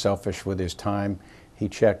very unselfish with his time. He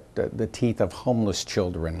checked the teeth of homeless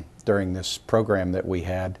children during this program that we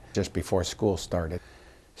had just before school started.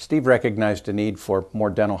 Steve recognized a need for more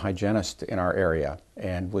dental hygienists in our area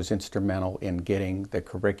and was instrumental in getting the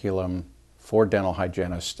curriculum for dental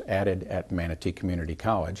hygienists added at Manatee Community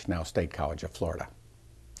College, now State College of Florida.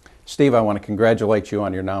 Steve, I want to congratulate you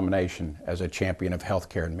on your nomination as a champion of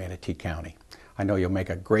healthcare in Manatee County. I know you'll make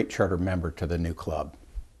a great charter member to the new club.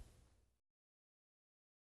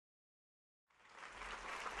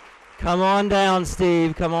 Come on down,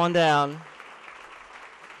 Steve. Come on down.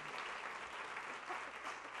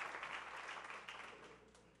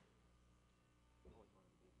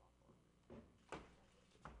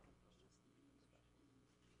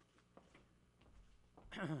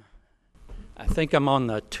 I think I'm on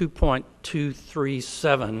the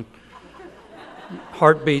 2.237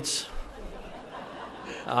 heartbeats.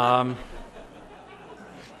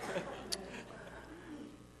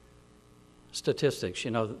 Statistics,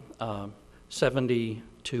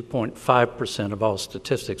 72.5% of all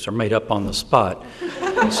statistics are made up on the spot.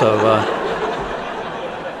 So,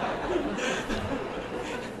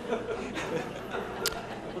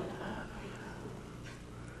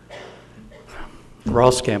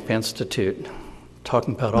 Roskamp Institute,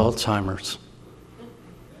 talking about Alzheimer's.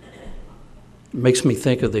 It makes me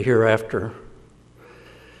think of the hereafter.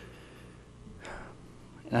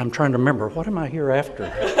 And I'm trying to remember, what am I hereafter?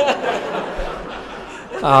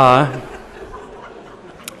 I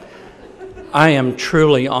am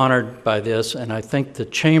truly honored by this, and I thank the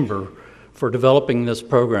Chamber for developing this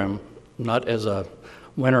program, not as a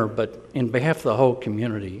winner, but in behalf of the whole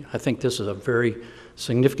community. I think this is a very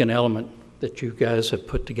significant element that you guys have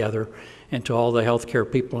put together, and to all the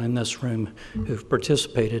healthcare people in this room who've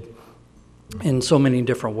participated in so many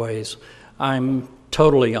different ways. I'm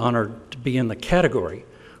totally honored to be in the category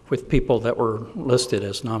with people that were listed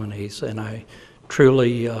as nominees, and I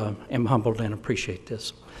truly am humbled and appreciate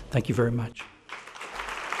this. Thank you very much.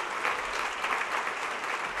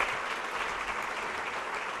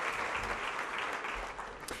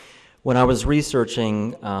 When I was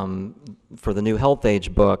researching for the new Health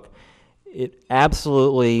Age book, it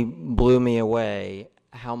absolutely blew me away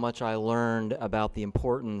how much I learned about the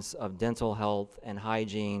importance of dental health and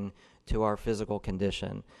hygiene to our physical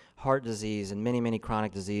condition. Heart disease and many, many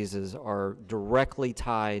chronic diseases are directly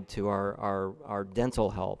tied to our dental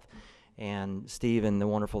health. And Steve and the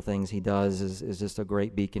wonderful things he does is just a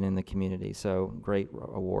great beacon in the community, so great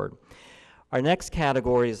award. Our next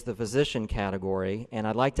category is the physician category, and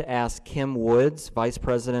I'd like to ask Kim Woods, Vice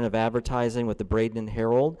President of Advertising with the Bradenton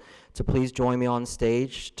Herald, to please join me on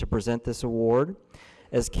stage to present this award.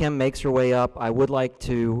 As Kim makes her way up, I would like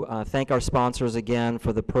to thank our sponsors again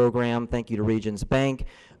for the program. Thank you to Regions Bank,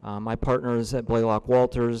 my partners at Blaylock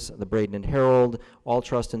Walters, the Bradenton Herald, All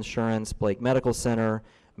Trust Insurance, Blake Medical Center,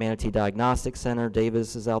 Manatee Diagnostic Center,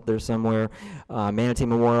 Davis is out there somewhere, Manatee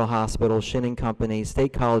Memorial Hospital, Shinning Company,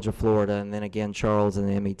 State College of Florida, and then again Charles and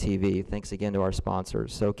the METV. Thanks again to our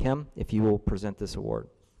sponsors. So Kim, if you will present this award.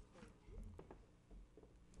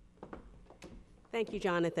 Thank you,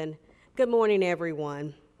 Jonathan. Good morning,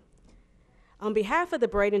 everyone. On behalf of the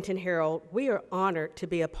Bradenton Herald, we are honored to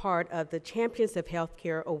be a part of the Champions of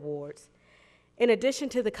Healthcare Awards. In addition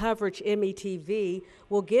to the coverage METV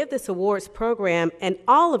will give this awards program and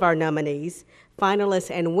all of our nominees, finalists,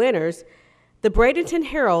 and winners, the Bradenton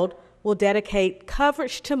Herald will dedicate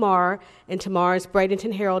coverage tomorrow in tomorrow's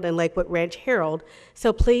Bradenton Herald and Lakewood Ranch Herald,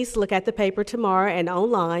 so please look at the paper tomorrow and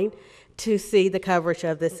online to see the coverage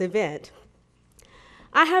of this event.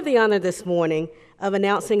 I have the honor this morning of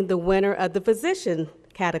announcing the winner of the physician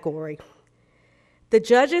category. The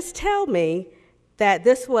judges tell me that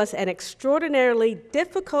this was an extraordinarily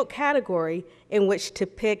difficult category in which to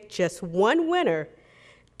pick just one winner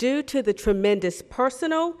due to the tremendous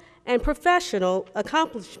personal and professional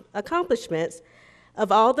accomplishments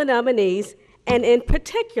of all the nominees, and in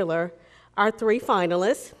particular, our three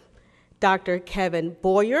finalists, Dr. Kevin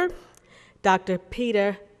Boyer, Dr.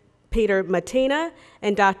 Peter Matina,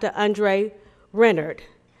 and Dr. Andre Renard.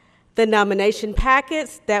 The nomination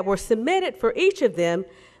packets that were submitted for each of them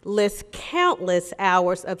list countless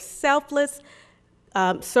hours of selfless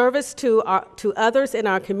service to others in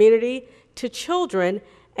our community, to children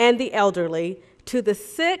and the elderly, to the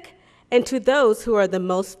sick, and to those who are the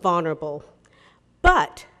most vulnerable.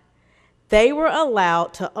 But they were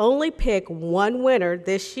allowed to only pick one winner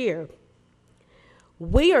this year.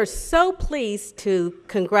 We are so pleased to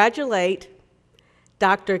congratulate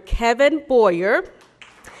Dr. Kevin Boyer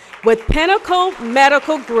with Pinnacle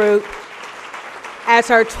Medical Group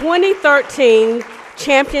as our 2013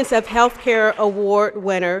 Champions of Healthcare Award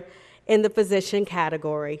winner in the physician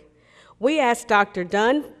category. We asked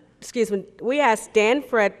Dan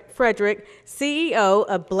Frederick, CEO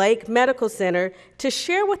of Blake Medical Center, to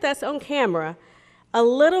share with us on camera a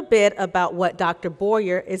little bit about what Dr.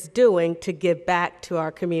 Boyer is doing to give back to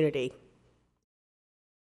our community.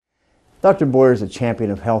 Dr. Boyer is a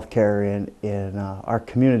champion of healthcare in our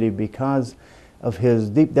community because of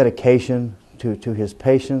his deep dedication to his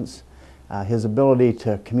patients, his ability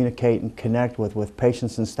to communicate and connect with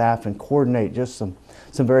patients and staff and coordinate just some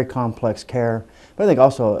very complex care. But I think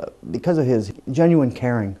also because of his genuine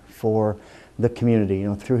caring for the community,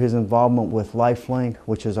 through his involvement with LifeLink,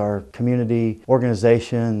 which is our community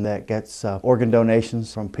organization that gets organ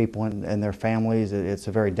donations from people and their families. It's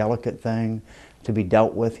a very delicate thing. to be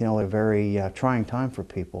dealt with, you know, a very trying time for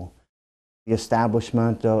people. The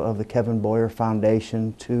establishment of the Kevin Boyer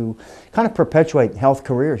Foundation to kind of perpetuate health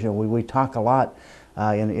careers. You know, we talk a lot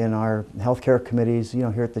in our healthcare committees, you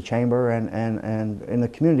know, here at the Chamber and in the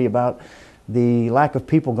community about the lack of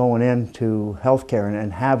people going into healthcare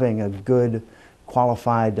and having a good,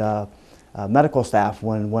 qualified medical staff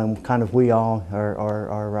when kind of we all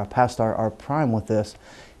are past our prime with this.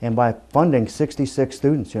 And by funding 66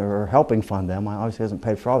 students, you know, or helping fund them, I obviously hasn't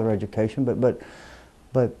paid for all their education,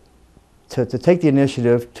 but to take the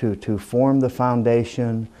initiative to form the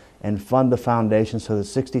foundation and fund the foundation so that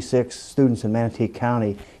 66 students in Manatee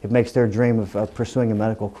County, it makes their dream of pursuing a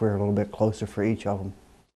medical career a little bit closer for each of them.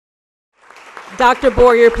 Dr.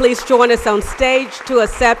 Boyer, please join us on stage to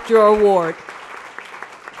accept your award.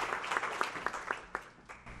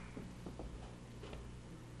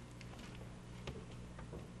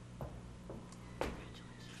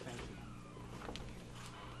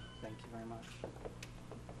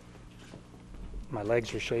 My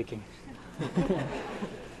legs are shaking.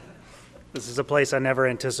 This is a place I never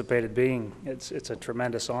anticipated being. It's a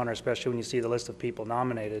tremendous honor, especially when you see the list of people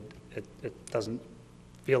nominated. It doesn't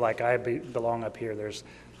feel like I belong up here. There's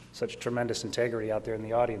such tremendous integrity out there in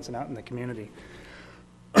the audience and out in the community.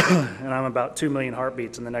 And I'm about 2 million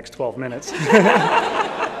heartbeats in the next 12 minutes.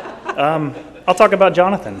 I'll talk about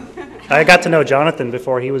Jonathan. I got to know Jonathan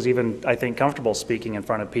before he was even, I think, comfortable speaking in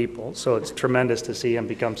front of people. So it's tremendous to see him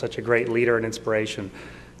become such a great leader and inspiration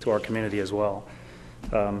to our community as well.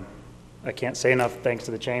 I can't say enough thanks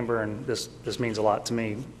to the Chamber, and this means a lot to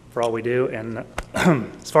me for all we do. And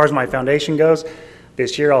as far as my foundation goes,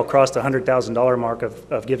 this year I'll cross the $100,000 mark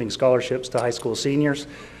of giving scholarships to high school seniors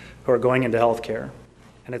who are going into healthcare.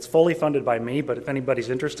 And it's fully funded by me, but if anybody's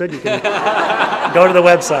interested, you can go to the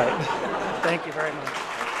website. Thank you very much.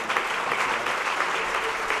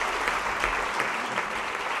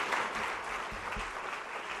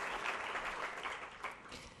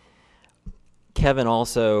 Kevin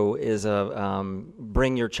also is a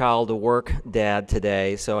bring your child to work dad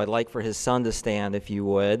today, so I'd like for his son to stand if you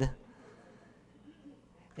would.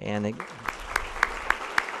 And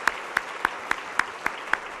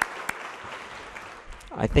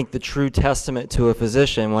I think the true testament to a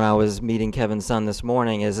physician when I was meeting Kevin's son this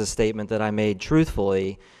morning is a statement that I made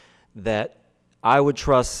truthfully, that I would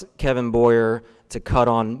trust Kevin Boyer to cut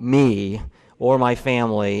on me or my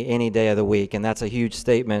family any day of the week, and that's a huge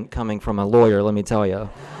statement coming from a lawyer, let me tell you.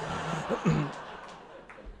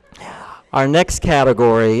 Our next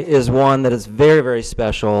category is one that is very, very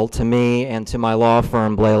special to me and to my law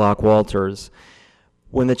firm, Blaylock Walters.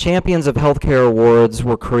 When the Champions of Healthcare Awards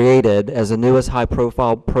were created as the newest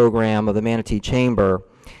high-profile program of the Manatee Chamber,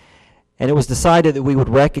 and it was decided that we would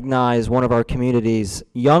recognize one of our community's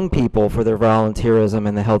young people for their volunteerism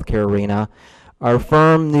in the healthcare arena, our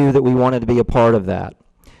firm knew that we wanted to be a part of that.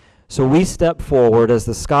 So we stepped forward as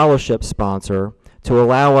the scholarship sponsor to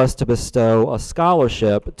allow us to bestow a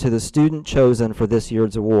scholarship to the student chosen for this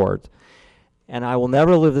year's award. And I will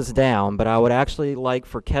never live this down, but I would actually like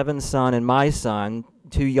for Kevin's son and my son,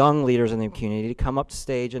 two young leaders in the community, to come up to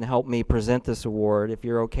stage and help me present this award, if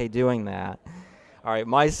you're okay doing that. All right,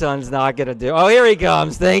 my son's not going to do. Oh, here he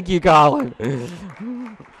comes. Thank you, Colin.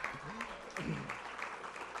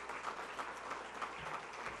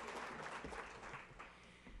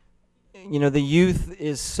 You know, the youth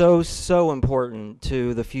is so important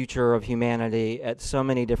to the future of humanity at so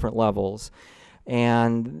many different levels.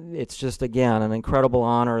 And it's just, again, an incredible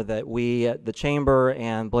honor that we at the Chamber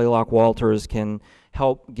and Blaylock Walters can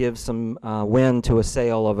help give some wind to a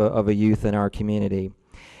sail of a youth in our community.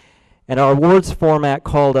 And our awards format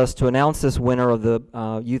called us to announce this winner of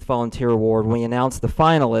the Youth Volunteer Award when we announced the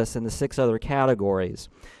finalists in the 6 other categories.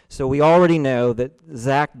 So we already know that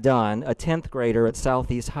Zach Dunn, a 10th grader at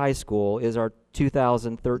Southeast High School, is our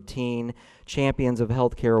 2013 Champions of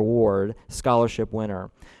Healthcare Award scholarship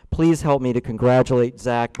winner. Please help me to congratulate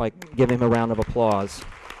Zach by giving him a round of applause.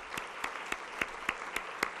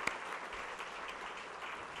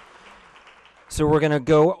 So we're going to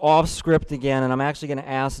go off script again, and I'm actually going to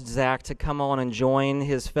ask Zach to come on and join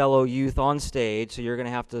his fellow youth on stage. So you're going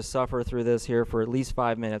to have to suffer through this here for at least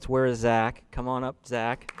 5 minutes. Where is Zach? Come on up,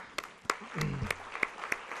 Zach.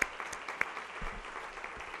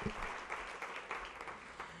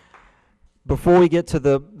 Before we get to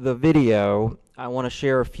the video, I want to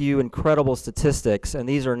share a few incredible statistics, and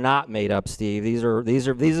these are not made up, Steve. These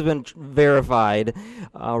have been verified,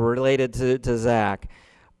 related to Zach.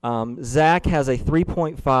 Zach has a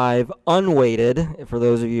 3.5 unweighted, for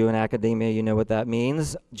those of you in academia, you know what that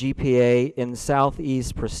means, GPA in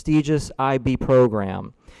Southeast prestigious IB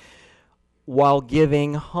program, while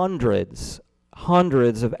giving hundreds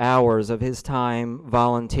hundreds of hours of his time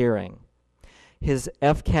volunteering. His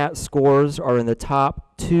FCAT scores are in the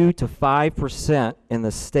top 2 to 5% in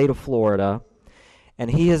the state of Florida, and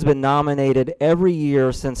he has been nominated every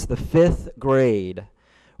year since the 5th grade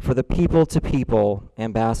for the People to People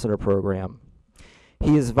Ambassador Program.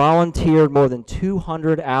 He has volunteered more than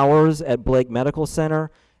 200 hours at Blake Medical Center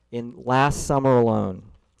in last summer alone.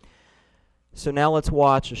 So now let's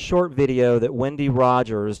watch a short video that Wendy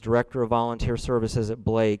Rogers, Director of Volunteer Services at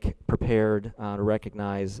Blake, prepared to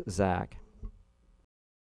recognize Zach.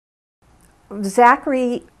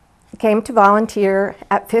 Zachary came to volunteer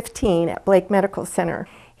at 15 at Blake Medical Center.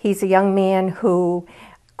 He's a young man who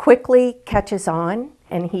quickly catches on,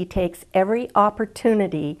 and he takes every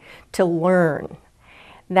opportunity to learn.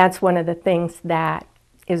 That's one of the things that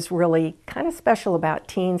is really kind of special about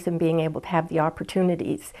teens and being able to have the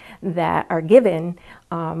opportunities that are given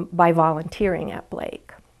by volunteering at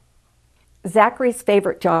Blake. Zachary's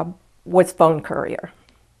favorite job was phone courier.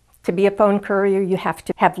 To be a phone courier, you have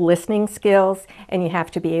to have listening skills and you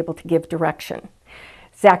have to be able to give direction.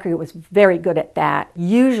 Zachary was very good at that.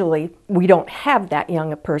 Usually, we don't have that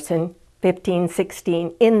young a person, 15,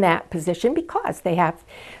 16, in that position because they have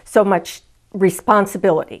so much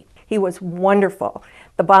responsibility. He was wonderful.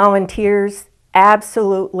 The volunteers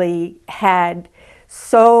absolutely had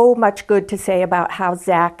so much good to say about how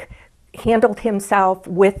Zach handled himself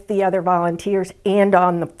with the other volunteers and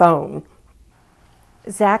on the phone.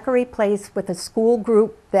 Zachary plays with a school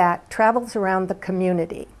group that travels around the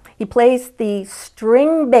community. He plays the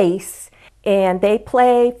string bass, and they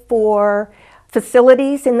play for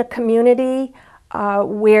facilities in the community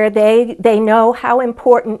where they know how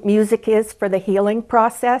important music is for the healing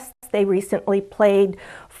process. They recently played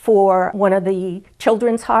for one of the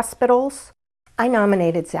children's hospitals. I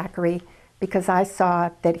nominated Zachary because I saw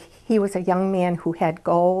that he was a young man who had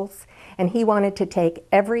goals, and he wanted to take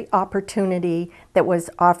every opportunity that was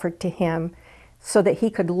offered to him so that he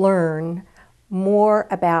could learn more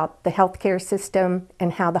about the healthcare system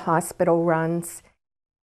and how the hospital runs.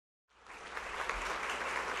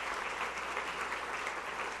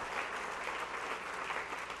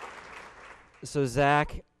 So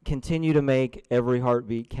Zach, continue to make every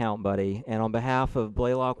heartbeat count, buddy. And on behalf of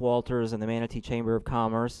Blaylock Walters and the Manatee Chamber of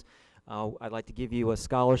Commerce, I'd like to give you a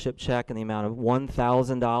scholarship check in the amount of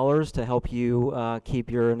 $1,000 to help you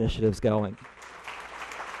keep your initiatives going.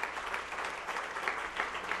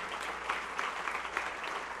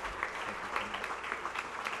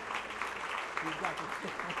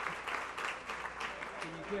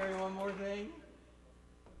 Can you carry one more thing?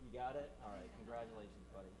 You got it? All right, congratulations,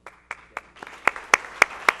 buddy.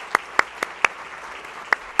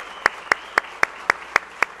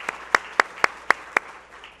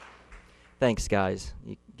 Thanks, guys.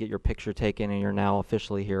 You get your picture taken, and you're now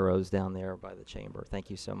officially heroes down there by the chamber. Thank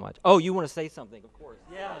you so much. Oh, you want to say something? Of course.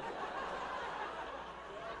 Yes. A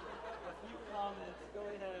few comments. Go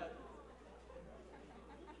ahead.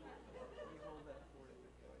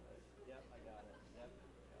 Yep, I got it. Yep,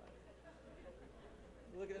 got it.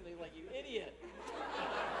 You're looking at me like, you idiot.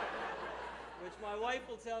 Which my wife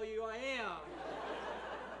will tell you I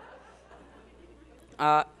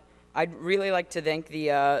am. I'd really like to thank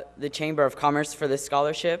the Chamber of Commerce for this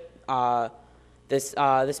scholarship.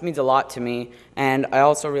 This means a lot to me, and I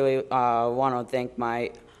also really want to thank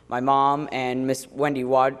my mom and Miss Wendy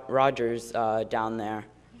Rogers down there.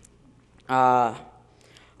 I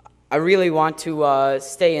really want to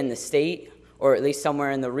stay in the state, or at least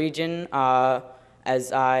somewhere in the region,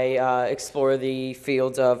 as I explore the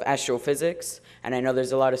fields of astrophysics, and I know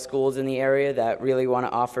there's a lot of schools in the area that really want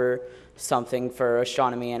to offer something for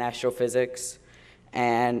astronomy and astrophysics.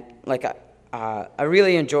 And like I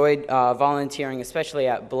really enjoyed volunteering, especially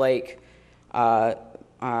at Blake. I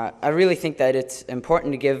really think that it's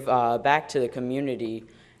important to give back to the community,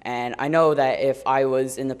 and I know that if I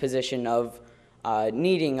was in the position of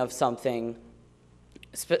needing of something,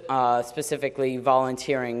 specifically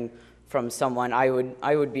volunteering from someone, I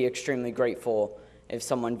would be extremely grateful if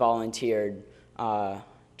someone volunteered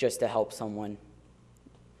just to help someone,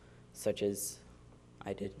 such as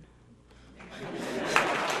I did.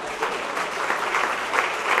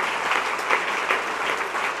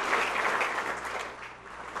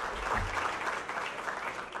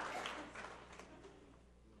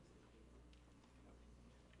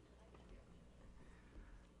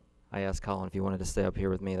 I asked Colin if he wanted to stay up here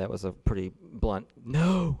with me. That was a pretty blunt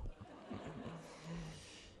no.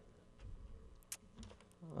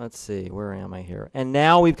 Let's see, where am I here? And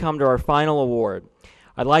now we've come to our final award.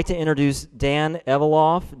 I'd like to introduce Dan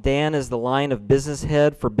Eveloff. Dan is the line of business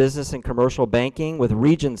head for business and commercial banking with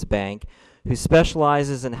Regions Bank, who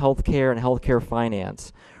specializes in healthcare and healthcare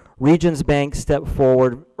finance. Regions Bank stepped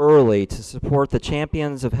forward early to support the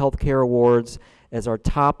Champions of Healthcare Awards as our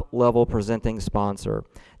top-level presenting sponsor.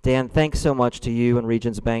 Dan, thanks so much to you and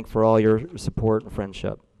Regions Bank for all your support and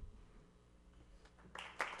friendship.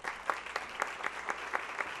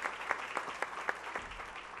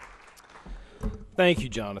 Thank you,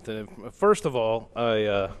 Jonathan. First of all,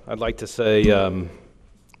 I'd like to say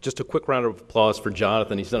just a quick round of applause for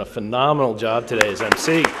Jonathan. He's done a phenomenal job today as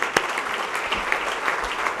MC.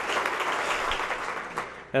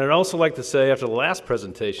 And I'd also like to say, after the last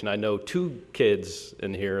presentation, I know 2 kids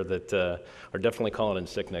in here that are definitely calling in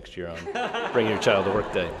sick next year on Bring Your Child to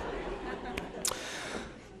Work Day.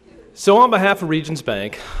 So on behalf of Regions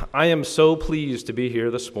Bank, I am so pleased to be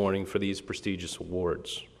here this morning for these prestigious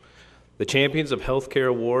awards. The Champions of Healthcare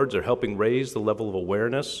Awards are helping raise the level of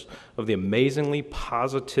awareness of the amazingly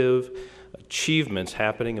positive achievements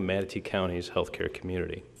happening in Manatee County's healthcare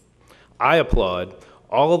community. I applaud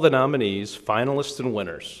all of the nominees, finalists, and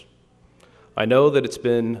winners. I know that it's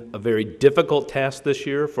been a very difficult task this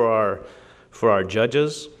year for our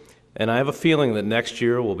judges, and I have a feeling that next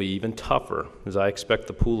year will be even tougher, as I expect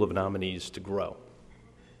the pool of nominees to grow.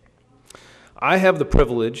 I have the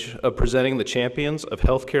privilege of presenting the Champions of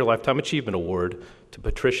Healthcare Lifetime Achievement Award to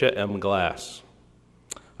Patricia M. Glass.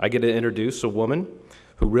 I get to introduce a woman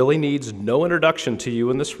who really needs no introduction to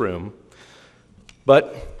you in this room,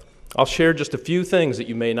 but I'll share just a few things that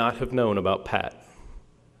you may not have known about Pat.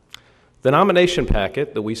 The nomination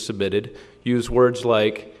packet that we submitted used words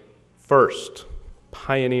like first,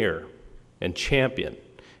 pioneer, and champion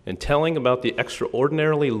in telling about the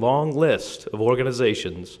extraordinarily long list of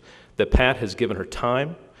organizations that Pat has given her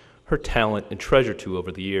time, her talent, and treasure to over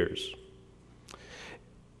the years.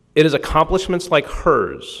 It is accomplishments like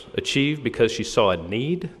hers achieved because she saw a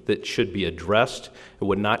need that should be addressed and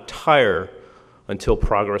would not tire until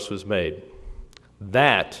progress was made.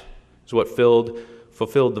 That is what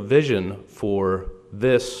fulfilled the vision for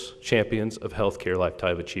this Champions of Healthcare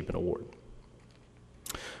Lifetime Achievement Award,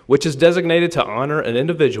 which is designated to honor an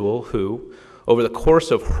individual who, over the course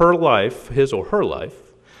of her life, his or her life,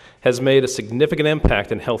 has made a significant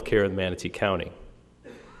impact in healthcare in Manatee County.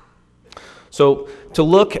 So, to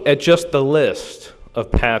look at just the list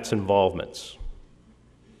of Pat's involvements: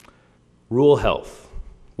 Rural Health,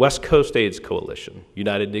 West Coast AIDS Coalition,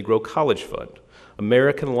 United Negro College Fund,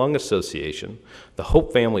 American Lung Association, the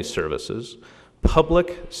Hope Family Services,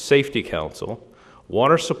 Public Safety Council,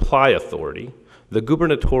 Water Supply Authority, the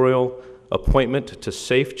Gubernatorial Appointment to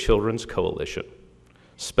Safe Children's Coalition,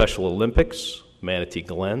 Special Olympics, Manatee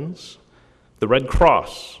Glens, the Red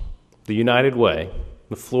Cross, the United Way,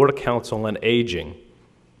 the Florida Council on Aging.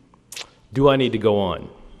 Do I need to go on?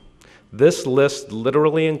 This list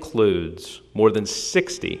literally includes more than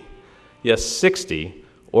 60, yes, 60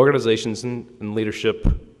 organizations and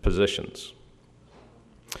leadership positions.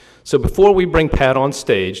 So before we bring Pat on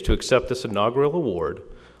stage to accept this inaugural award,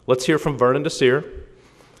 let's hear from Vernon Desir,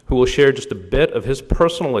 who will share just a bit of his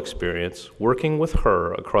personal experience working with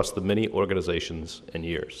her across the many organizations and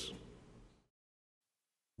years.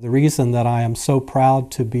 The reason that I am so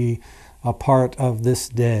proud to be a part of this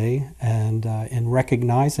day and in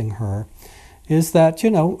recognizing her is that,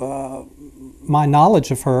 my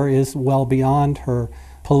knowledge of her is well beyond her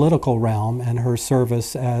political realm and her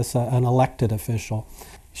service as an elected official.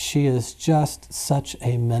 She is just such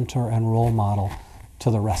a mentor and role model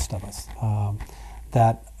to the rest of us,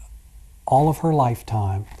 that all of her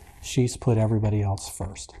lifetime, she's put everybody else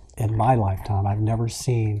first. In my lifetime, I've never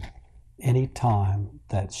seen any time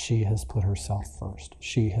that she has put herself first.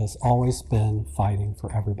 She has always been fighting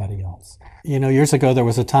for everybody else. Years ago there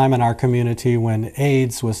was a time in our community when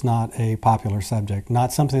AIDS was not a popular subject,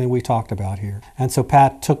 not something that we talked about here. And so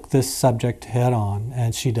Pat took this subject head on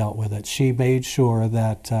and she dealt with it. She made sure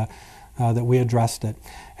that that we addressed it.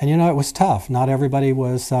 And it was tough. Not everybody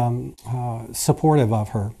was supportive of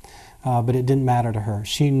her, but it didn't matter to her.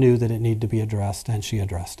 She knew that it needed to be addressed and she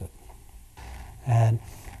addressed it. And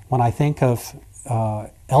when I think of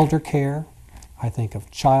elder care, I think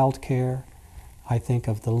of child care, I think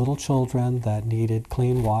of the little children that needed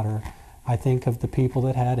clean water, I think of the people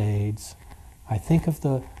that had AIDS, I think of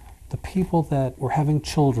the people that were having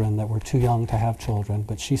children that were too young to have children,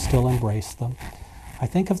 but she still embraced them. I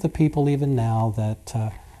think of the people even now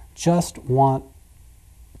that just want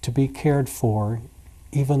to be cared for,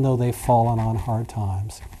 even though they've fallen on hard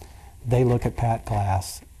times. They look at Pat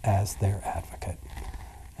Glass as their advocate.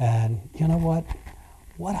 And you know what?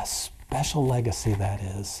 What a special legacy that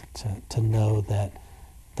is, to know that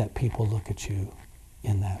people look at you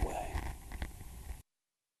in that way.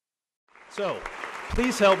 So,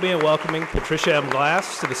 Please help me in welcoming Patricia M.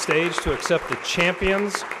 Glass to the stage to accept the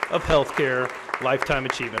Champions of Healthcare Lifetime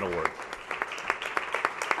Achievement Award.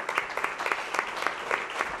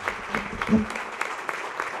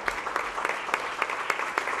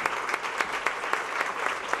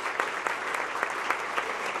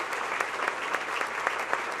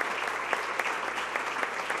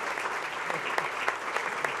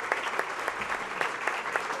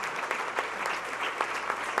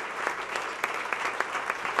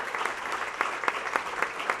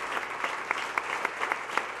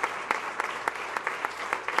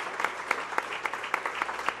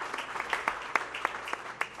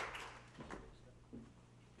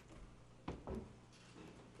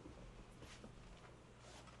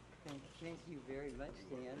 Thank you very much,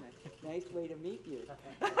 Dan. Nice way to meet you.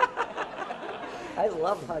 I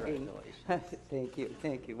love hugging. Thank you,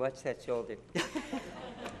 thank you. Watch that shoulder.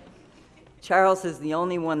 Charles is the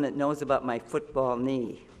only one that knows about my football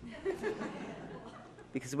knee.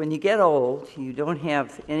 Because when you get old, you don't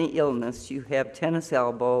have any illness. You have tennis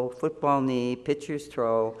elbow, football knee, pitcher's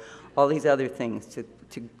throw, all these other things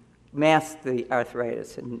to mask the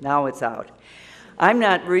arthritis, and now it's out. I'm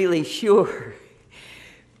not really sure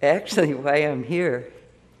actually why I'm here.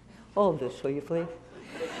 Hold this, will you please?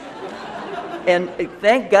 And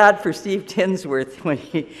thank God for Steve Tinsworth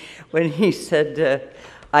when he said,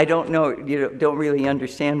 I don't know, you don't really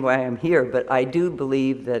understand why I'm here, but I do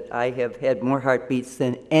believe that I have had more heartbeats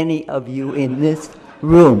than any of you in this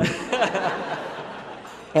room.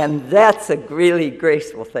 And that's a really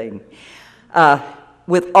graceful thing.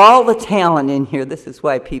 With all the talent in here, this is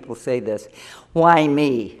why people say this, why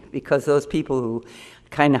me? Because those people who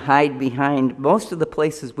kind of hide behind, most of the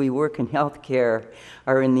places we work in healthcare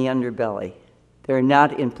are in the underbelly. They're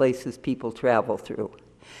not in places people travel through.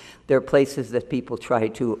 They're places that people try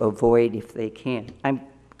to avoid if they can. I'm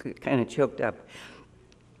kind of choked up.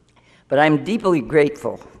 But I'm deeply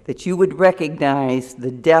grateful that you would recognize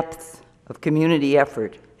the depth of community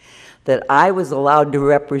effort that I was allowed to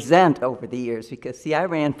represent over the years, because see, I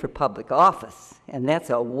ran for public office, and that's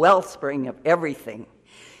a wellspring of everything.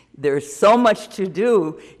 There's so much to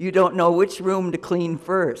do, you don't know which room to clean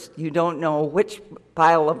first. You don't know which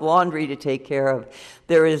pile of laundry to take care of.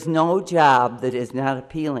 There is no job that is not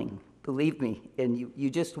appealing, believe me. And you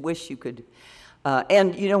just wish you could.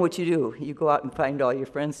 And you know what you do. You go out and find all your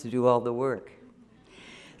friends to do all the work.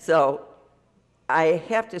 So I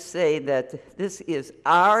have to say that this is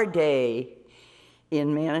our day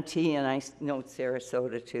in Manatee, and I know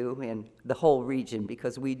Sarasota too, and the whole region,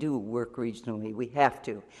 because we do work regionally. We have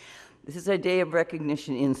to. This is a day of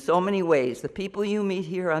recognition in so many ways. The people you meet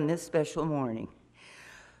here on this special morning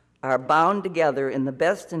are bound together in the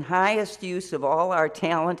best and highest use of all our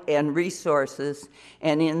talent and resources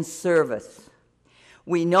and in service.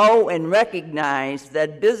 We know and recognize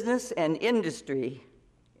that business and industry,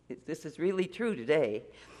 this is really true today,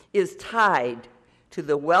 is tied to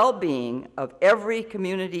the well-being of every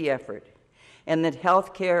community effort, and that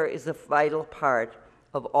healthcare is a vital part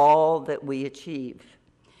of all that we achieve.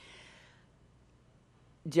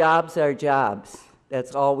 Jobs are jobs.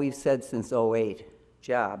 That's all we've said since '08.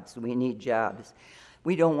 Jobs. We need jobs.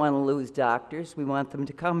 We don't want to lose doctors. We want them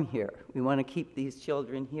to come here. We want to keep these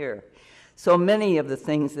children here. So many of the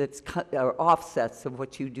things that are offsets of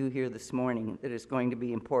what you do here this morning that is going to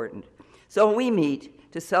be important. So we meet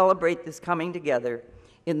to celebrate this coming together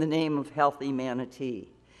in the name of Healthy Manatee.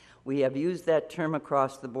 We have used that term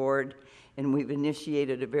across the board, and we've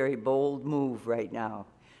initiated a very bold move right now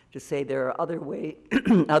to say there are other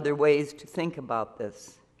ways to think about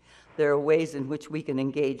this. There are ways in which we can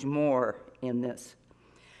engage more in this.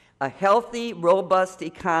 A healthy, robust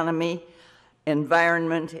economy,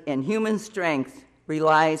 environment, and human strength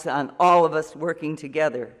relies on all of us working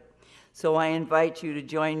together. So I invite you to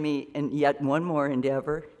join me in yet one more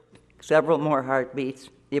endeavor, several more heartbeats,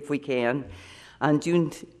 if we can. On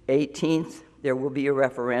June 18th, there will be a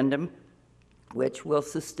referendum which will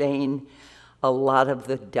sustain a lot of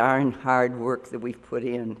the darn hard work that we've put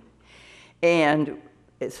in. And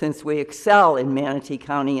since we excel in Manatee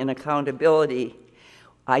County in accountability,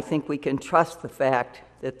 I think we can trust the fact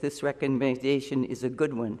that this recommendation is a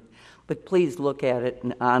good one. But please look at it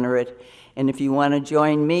and honor it. And if you want to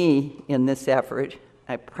join me in this effort,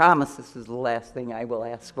 I promise this is the last thing I will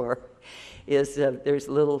ask for, is there's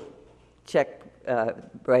little check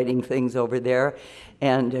writing things over there,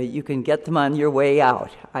 and you can get them on your way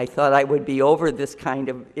out. I thought I would be over this kind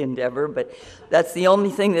of endeavor, but that's the only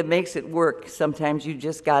thing that makes it work. Sometimes you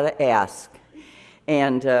just got to ask.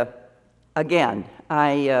 And again,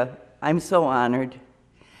 I'm so honored.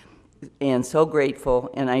 and so grateful.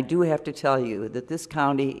 And I do have to tell you that this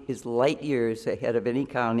county is light years ahead of any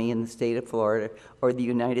county in the state of Florida or the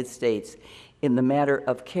United States in the matter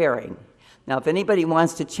of caring. Now, if anybody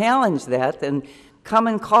wants to challenge that, then come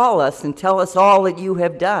and call us and tell us all that you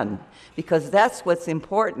have done, because that's what's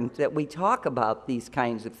important, that we talk about these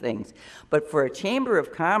kinds of things. But for a Chamber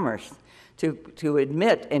of Commerce to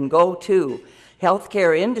admit and go to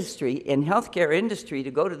healthcare industry,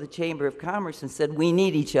 to go to the Chamber of Commerce and said, we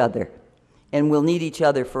need each other, and we'll need each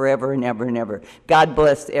other forever and ever and ever. God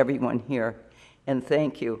bless everyone here, and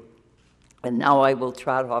thank you. And now I will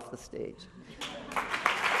trot off the stage.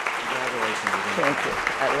 Congratulations. Thank you.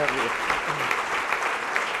 I love you.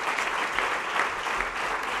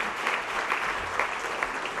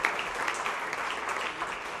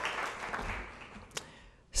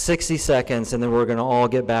 60 seconds, and then we're going to all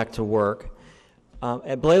get back to work.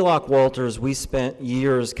 At Blaylock Walters, we spent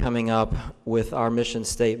years coming up with our mission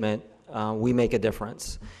statement, we make a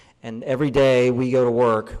difference. And every day we go to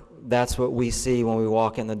work, that's what we see when we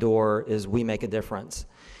walk in the door, is we make a difference.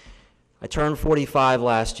 I turned 45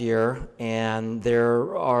 last year, and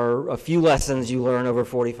there are a few lessons you learn over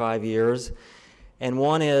 45 years. And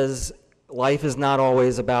one is, life is not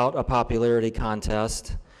always about a popularity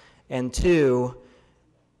contest. And two,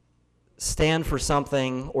 stand for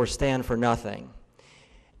something or stand for nothing.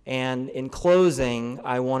 And in closing,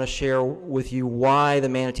 I want to share with you why the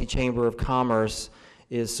Manatee Chamber of Commerce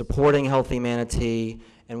is supporting Healthy Manatee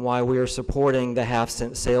and why we are supporting the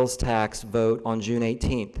half-cent sales tax vote on June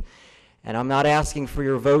 18th. And I'm not asking for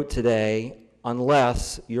your vote today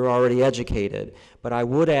unless you're already educated. But I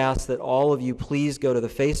would ask that all of you please go to the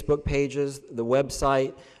Facebook pages, the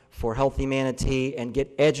website for Healthy Manatee, and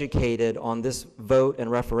get educated on this vote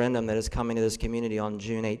and referendum that is coming to this community on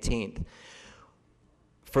June 18th.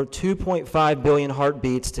 For 2.5 billion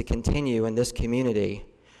heartbeats to continue in this community,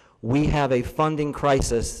 we have a funding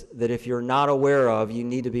crisis that if you're not aware of, you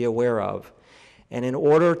need to be aware of. And in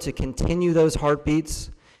order to continue those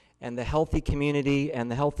heartbeats and the healthy community and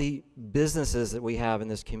the healthy businesses that we have in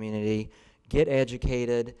this community, get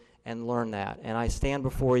educated and learn that. And I stand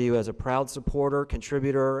before you as a proud supporter,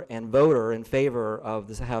 contributor, and voter in favor of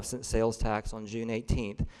the half-cent sales tax on June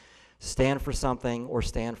 18th. Stand for something or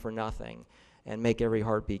stand for nothing, and make every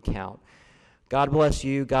heartbeat count. God bless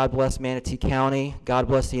you. God bless Manatee County. God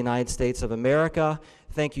bless the United States of America.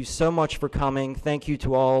 Thank you so much for coming. Thank you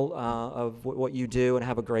to all of what you do, and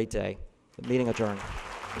have a great day. The meeting adjourned.